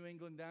Northeast, New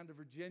England down to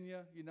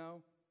Virginia,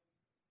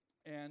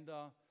 And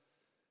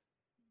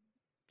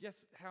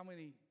guess how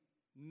many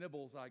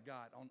nibbles I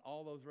got on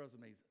all those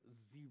resumes?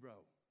 0.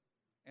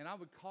 And I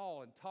would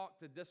call and talk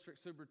to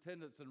district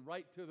superintendents and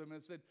write to them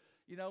and said,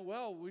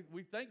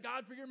 we thank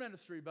God for your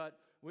ministry, but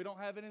we don't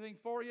have anything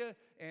for you.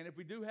 And if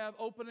we do have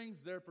openings,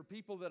 they're for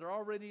people that are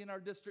already in our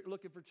district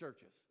looking for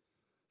churches.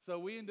 So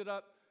we ended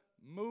up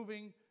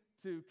moving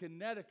to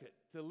Connecticut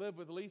to live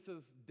with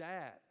Lisa's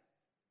dad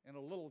in a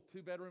little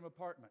 2-bedroom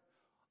apartment.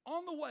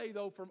 On the way,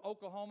 though, from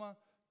Oklahoma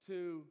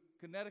to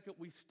Connecticut,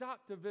 we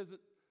stopped to visit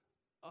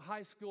a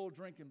high school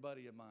drinking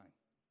buddy of mine.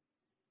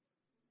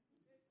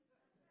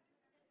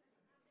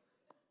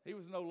 He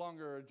was no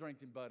longer a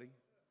drinking buddy.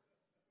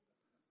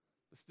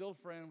 A still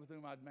friend with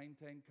whom I'd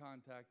maintained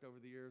contact over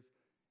the years,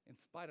 in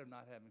spite of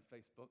not having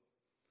Facebook.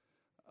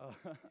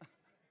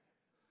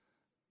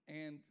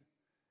 And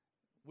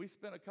we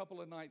spent a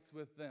couple of nights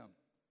with them.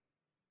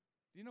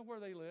 Do you know where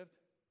they lived?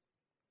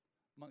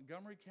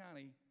 Montgomery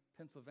County,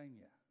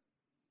 Pennsylvania.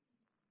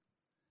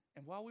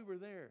 And while we were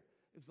there,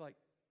 it's like,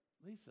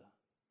 Lisa,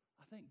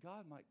 I think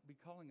God might be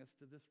calling us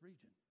to this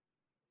region.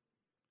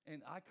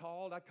 And I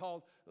called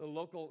the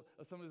local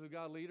Assemblies of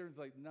God leader, and he's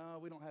like, no,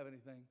 we don't have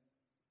anything.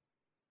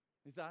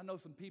 He said, I know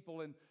some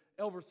people in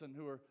Elverson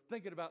who are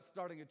thinking about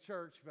starting a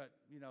church, but,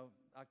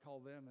 I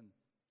called them, and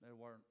there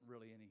weren't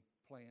really any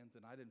plans,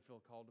 and I didn't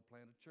feel called to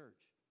plant a church.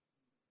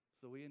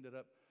 So we ended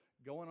up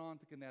going on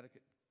to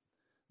Connecticut.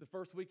 The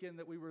first weekend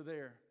that we were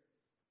there,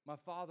 my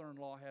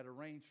father-in-law had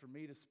arranged for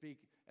me to speak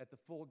at the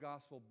Full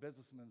Gospel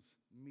Businessmen's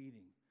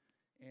meeting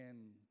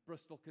in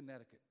Bristol,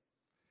 Connecticut.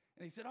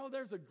 And he said,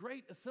 there's a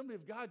great Assembly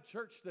of God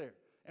church there,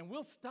 and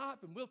we'll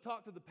stop and we'll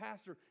talk to the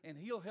pastor, and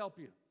he'll help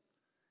you.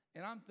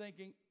 And I'm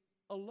thinking,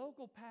 a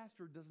local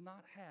pastor does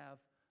not have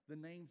the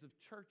names of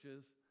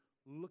churches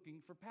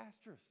looking for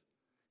pastors.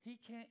 He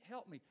can't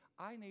help me.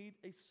 I need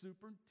a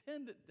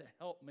superintendent to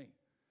help me.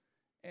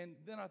 And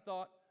then I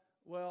thought,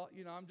 well,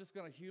 I'm just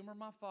going to humor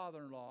my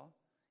father-in-law.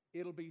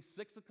 It'll be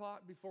 6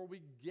 o'clock before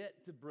we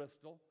get to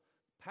Bristol.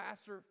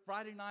 Pastor,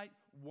 Friday night,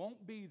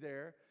 won't be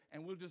there,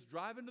 and we'll just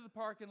drive into the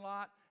parking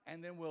lot,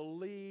 and then we'll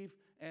leave,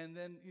 and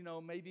then,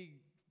 maybe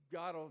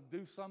God will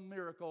do some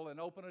miracle and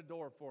open a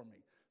door for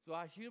me. So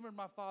I humored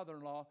my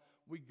father-in-law.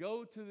 We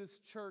go to this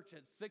church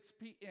at 6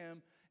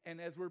 p.m., and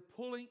as we're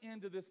pulling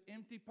into this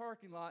empty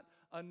parking lot,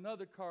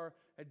 another car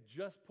had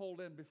just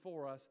pulled in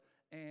before us,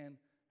 and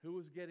who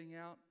was getting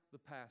out? The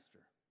pastor.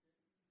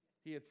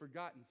 He had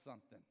forgotten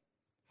something.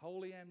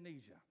 Holy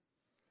amnesia.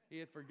 He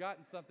had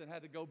forgotten something,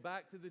 had to go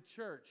back to the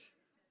church.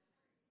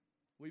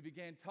 We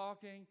began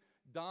talking.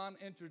 Don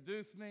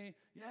introduced me.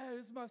 Yeah,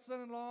 this is my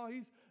son-in-law.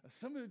 He's a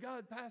Assembly of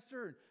God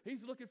pastor, and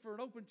he's looking for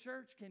an open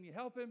church. Can you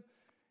help him?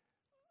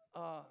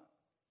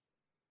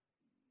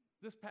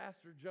 This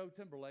pastor, Joe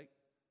Timberlake,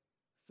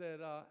 said,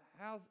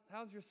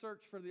 how's your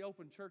search for the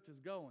open churches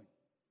going?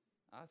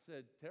 I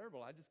said,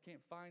 terrible. I just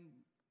can't find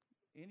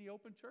any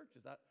open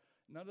churches.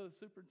 None of the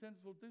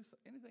superintendents will do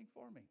anything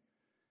for me.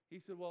 He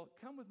said, well,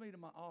 come with me to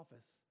my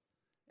office,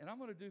 and I'm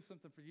going to do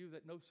something for you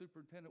that no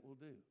superintendent will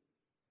do.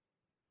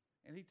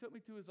 And he took me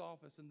to his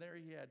office, and there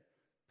he had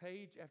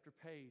page after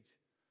page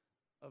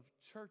of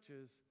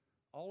churches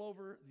all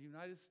over the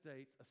United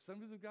States,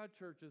 Assemblies of God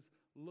churches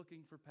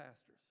looking for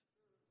pastors.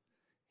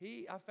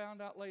 He, I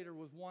found out later,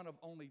 was one of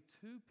only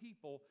 2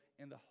 people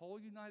in the whole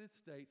United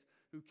States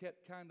who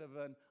kept kind of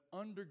an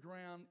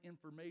underground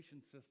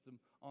information system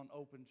on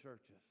open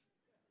churches.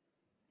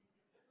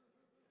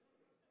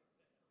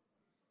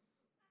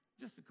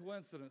 Just a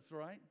coincidence,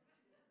 right?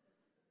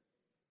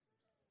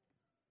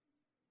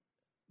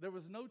 There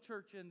was no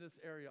church in this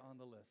area on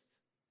the list.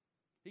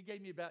 He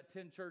gave me about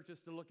 10 churches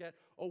to look at.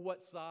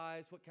 What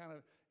size, what kind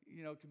of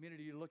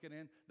community you're looking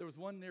in. There was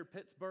one near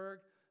Pittsburgh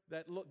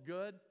that looked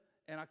good,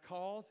 and I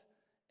called,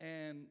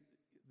 and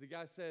the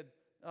guy said,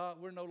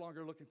 we're no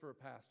longer looking for a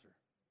pastor.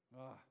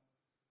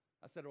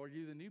 I said, are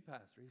you the new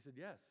pastor? He said,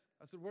 yes.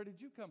 I said, where did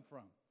you come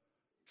from?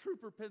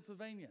 Trooper,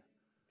 Pennsylvania.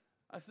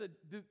 I said,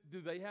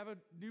 do they have a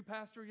new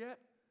pastor yet?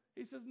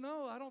 He says,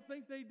 no, I don't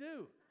think they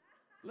do.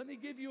 Let me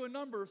give you a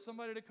number of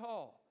somebody to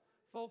call.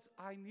 Folks,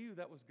 I knew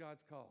that was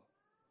God's call.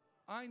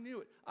 I knew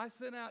it. I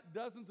sent out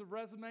dozens of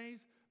resumes,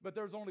 but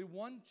there's only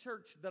one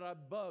church that I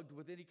bugged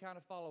with any kind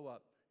of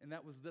follow-up, and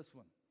that was this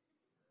one.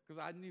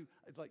 Because I knew,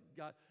 it's like,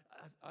 God,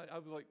 I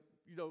was like,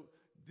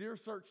 dear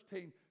search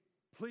team,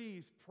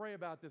 please pray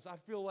about this. I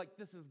feel like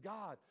this is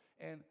God.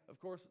 And, of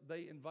course,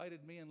 they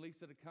invited me and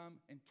Lisa to come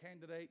and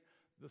candidate.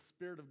 The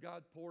Spirit of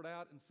God poured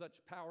out in such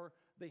power,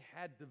 they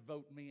had to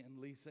vote me and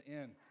Lisa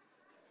in.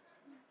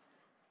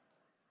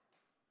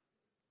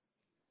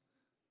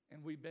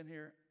 And we've been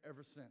here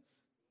ever since.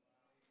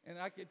 And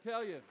I can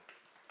tell you,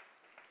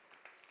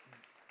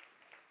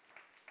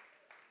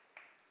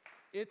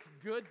 it's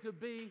good to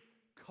be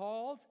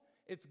called.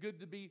 It's good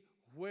to be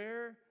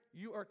where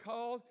you are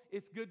called.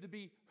 It's good to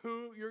be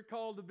who you're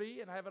called to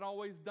be. And I haven't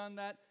always done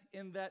that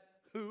in that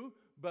who,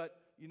 but,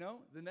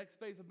 the next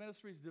phase of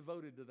ministry is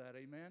devoted to that.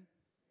 Amen?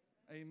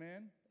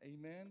 Amen?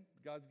 Amen?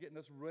 God's getting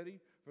us ready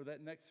for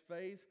that next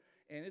phase.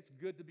 And it's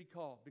good to be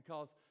called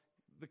because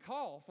the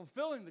call,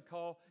 fulfilling the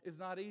call, is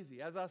not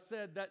easy. As I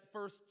said that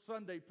first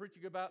Sunday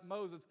preaching about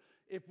Moses,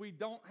 if we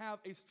don't have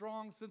a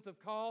strong sense of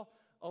call,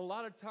 a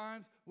lot of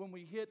times when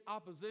we hit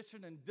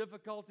opposition and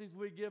difficulties,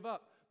 we give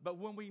up. But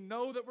when we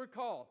know that we're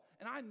called,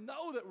 and I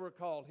know that we're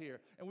called here,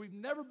 and we've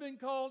never been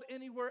called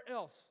anywhere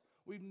else.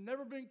 We've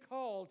never been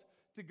called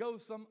to go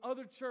some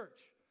other church.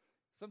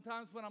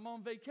 Sometimes when I'm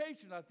on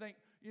vacation, I think,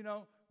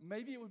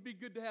 maybe it would be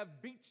good to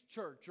have beach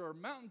church or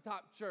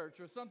mountaintop church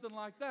or something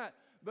like that.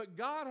 But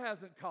God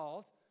hasn't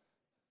called.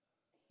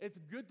 It's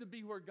good to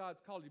be where God's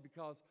called you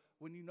because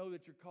when you know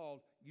that you're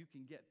called, you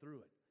can get through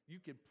it. you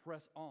can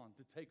press on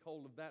to take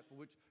hold of that for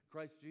which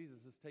Christ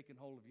Jesus has taken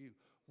hold of you.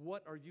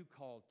 What are you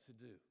called to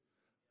do?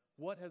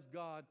 What has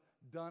God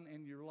done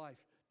in your life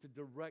to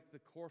direct the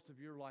course of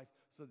your life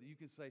so that you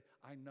can say,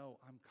 I know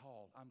I'm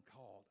called, I'm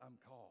called, I'm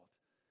called.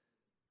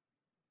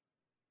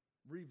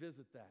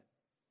 Revisit that.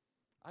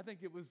 I think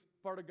it was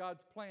part of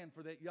God's plan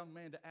for that young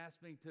man to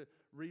ask me to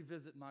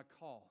revisit my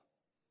call.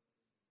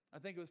 I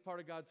think it was part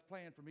of God's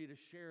plan for me to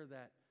share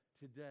that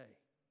today.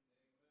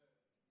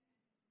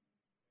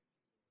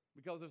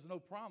 Because there's no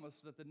promise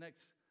that the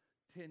next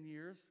 10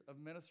 years of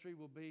ministry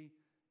will be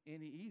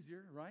any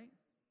easier, right?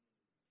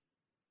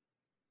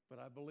 But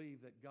I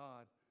believe that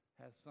God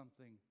has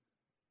something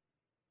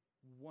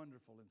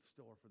wonderful in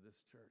store for this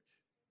church.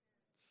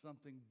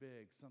 Something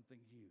big, something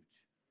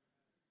huge.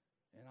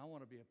 And I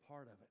want to be a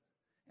part of it.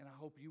 And I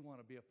hope you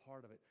want to be a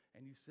part of it.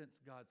 And you sense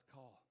God's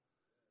call.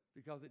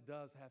 Because it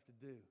does have to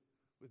do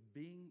with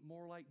being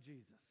more like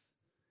Jesus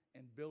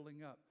and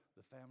building up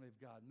the family of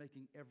God,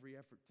 making every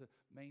effort to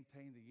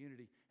maintain the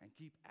unity and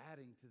keep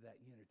adding to that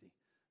unity.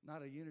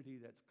 Not a unity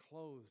that's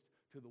closed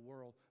to the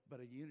world, but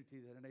a unity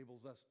that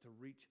enables us to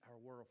reach our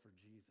world for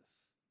Jesus.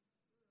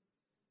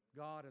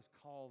 God has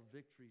called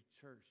Victory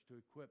Church to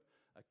equip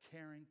a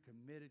caring,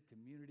 committed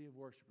community of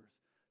worshipers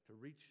to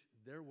reach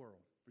their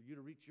world, for you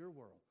to reach your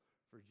world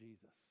for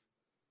Jesus.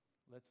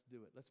 Let's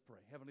do it. Let's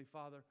pray. Heavenly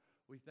Father,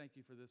 we thank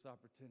you for this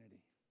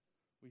opportunity.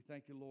 We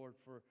thank you, Lord,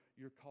 for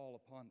your call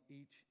upon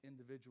each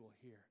individual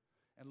here.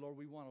 And Lord,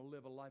 we want to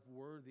live a life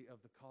worthy of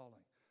the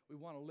calling. We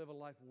want to live a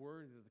life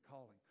worthy of the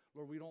calling.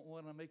 Lord, we don't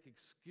want to make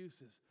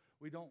excuses.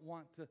 We don't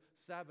want to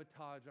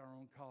sabotage our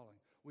own calling.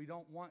 We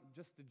don't want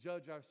just to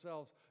judge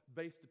ourselves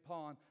based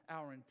upon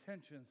our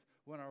intentions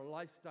when our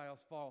lifestyles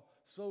fall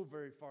so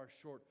very far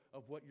short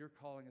of what you're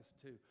calling us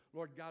to.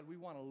 Lord God, we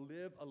want to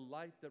live a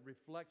life that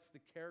reflects the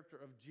character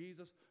of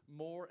Jesus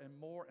more and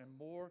more and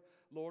more.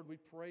 Lord, we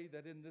pray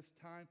that in this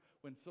time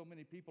when so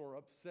many people are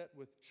upset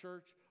with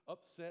church,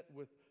 upset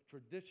with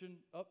tradition,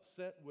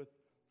 upset with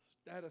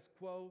status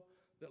quo,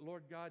 that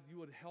Lord God, you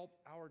would help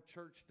our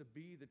church to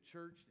be the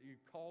church that you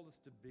called us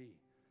to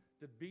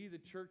be the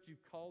church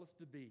you've called us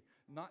to be,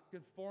 not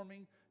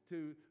conforming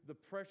to the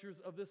pressures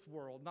of this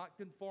world, not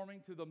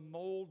conforming to the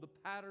mold, the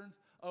patterns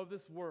of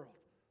this world,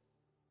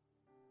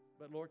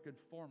 but Lord,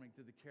 conforming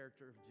to the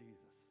character of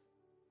Jesus.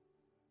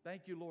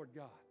 Thank you, Lord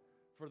God,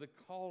 for the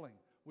calling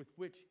with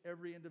which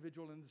every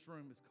individual in this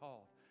room is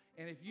called.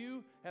 And if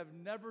you have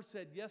never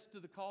said yes to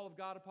the call of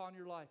God upon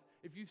your life,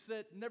 if you've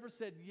never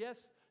said yes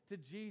to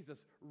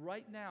Jesus,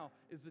 right now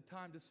is the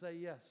time to say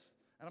yes.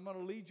 And I'm going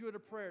to lead you in a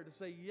prayer to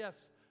say yes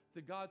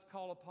to God's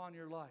call upon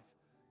your life.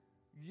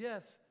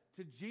 Yes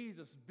to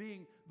Jesus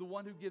being the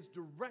one who gives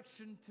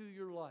direction to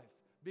your life,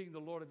 being the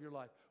Lord of your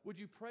life. Would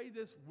you pray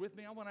this with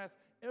me? I want to ask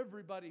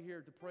everybody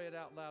here to pray it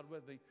out loud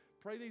with me.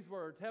 Pray these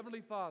words.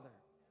 Heavenly Father,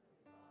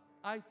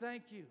 I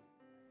thank you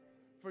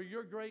for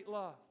your great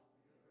love.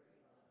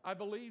 I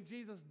believe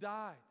Jesus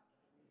died.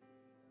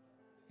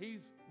 He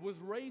was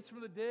raised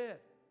from the dead.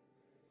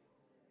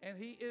 And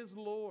He is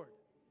Lord.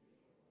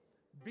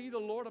 Be the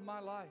Lord of my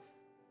life.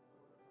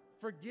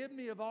 Forgive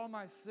me of all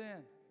my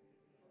sin.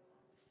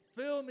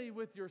 Fill me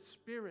with your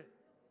Spirit.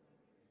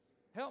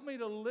 Help me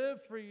to live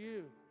for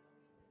you.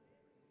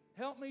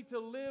 Help me to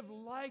live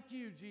like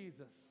you,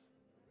 Jesus.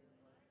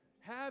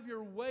 Have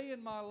your way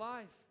in my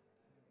life.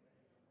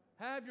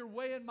 Have your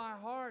way in my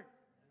heart.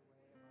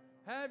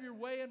 Have your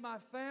way in my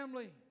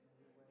family.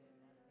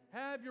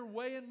 Have your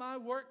way in my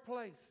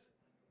workplace.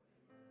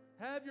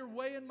 Have your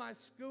way in my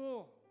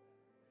school.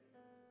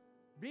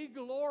 Be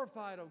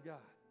glorified, oh God.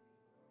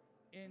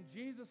 In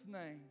Jesus'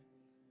 name,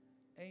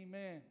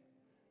 amen.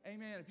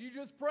 Amen. If you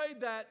just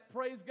prayed that,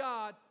 praise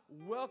God.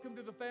 Welcome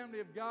to the family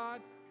of God.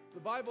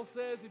 The Bible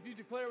says if you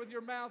declare with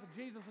your mouth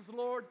Jesus is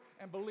Lord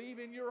and believe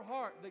in your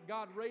heart that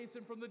God raised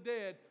Him from the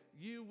dead,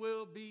 you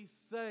will be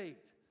saved.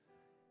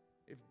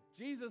 If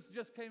Jesus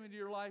just came into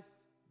your life,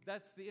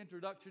 that's the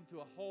introduction to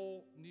a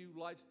whole new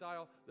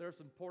lifestyle. There are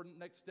some important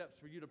next steps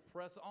for you to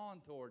press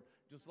on toward,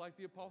 just like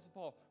the Apostle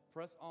Paul.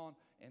 Press on,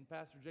 and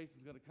Pastor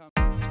Jason's going to come.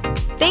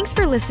 Thanks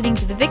for listening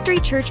to the Victory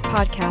Church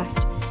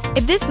podcast.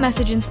 If this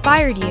message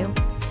inspired you,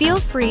 feel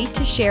free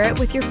to share it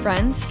with your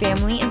friends,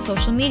 family, and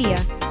social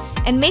media.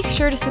 And make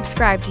sure to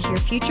subscribe to hear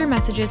future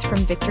messages from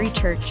Victory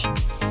Church.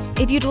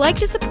 If you'd like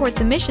to support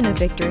the mission of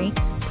Victory,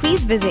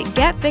 please visit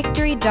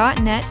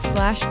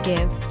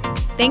getvictory.net/give.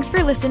 Thanks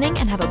for listening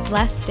and have a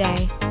blessed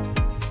day.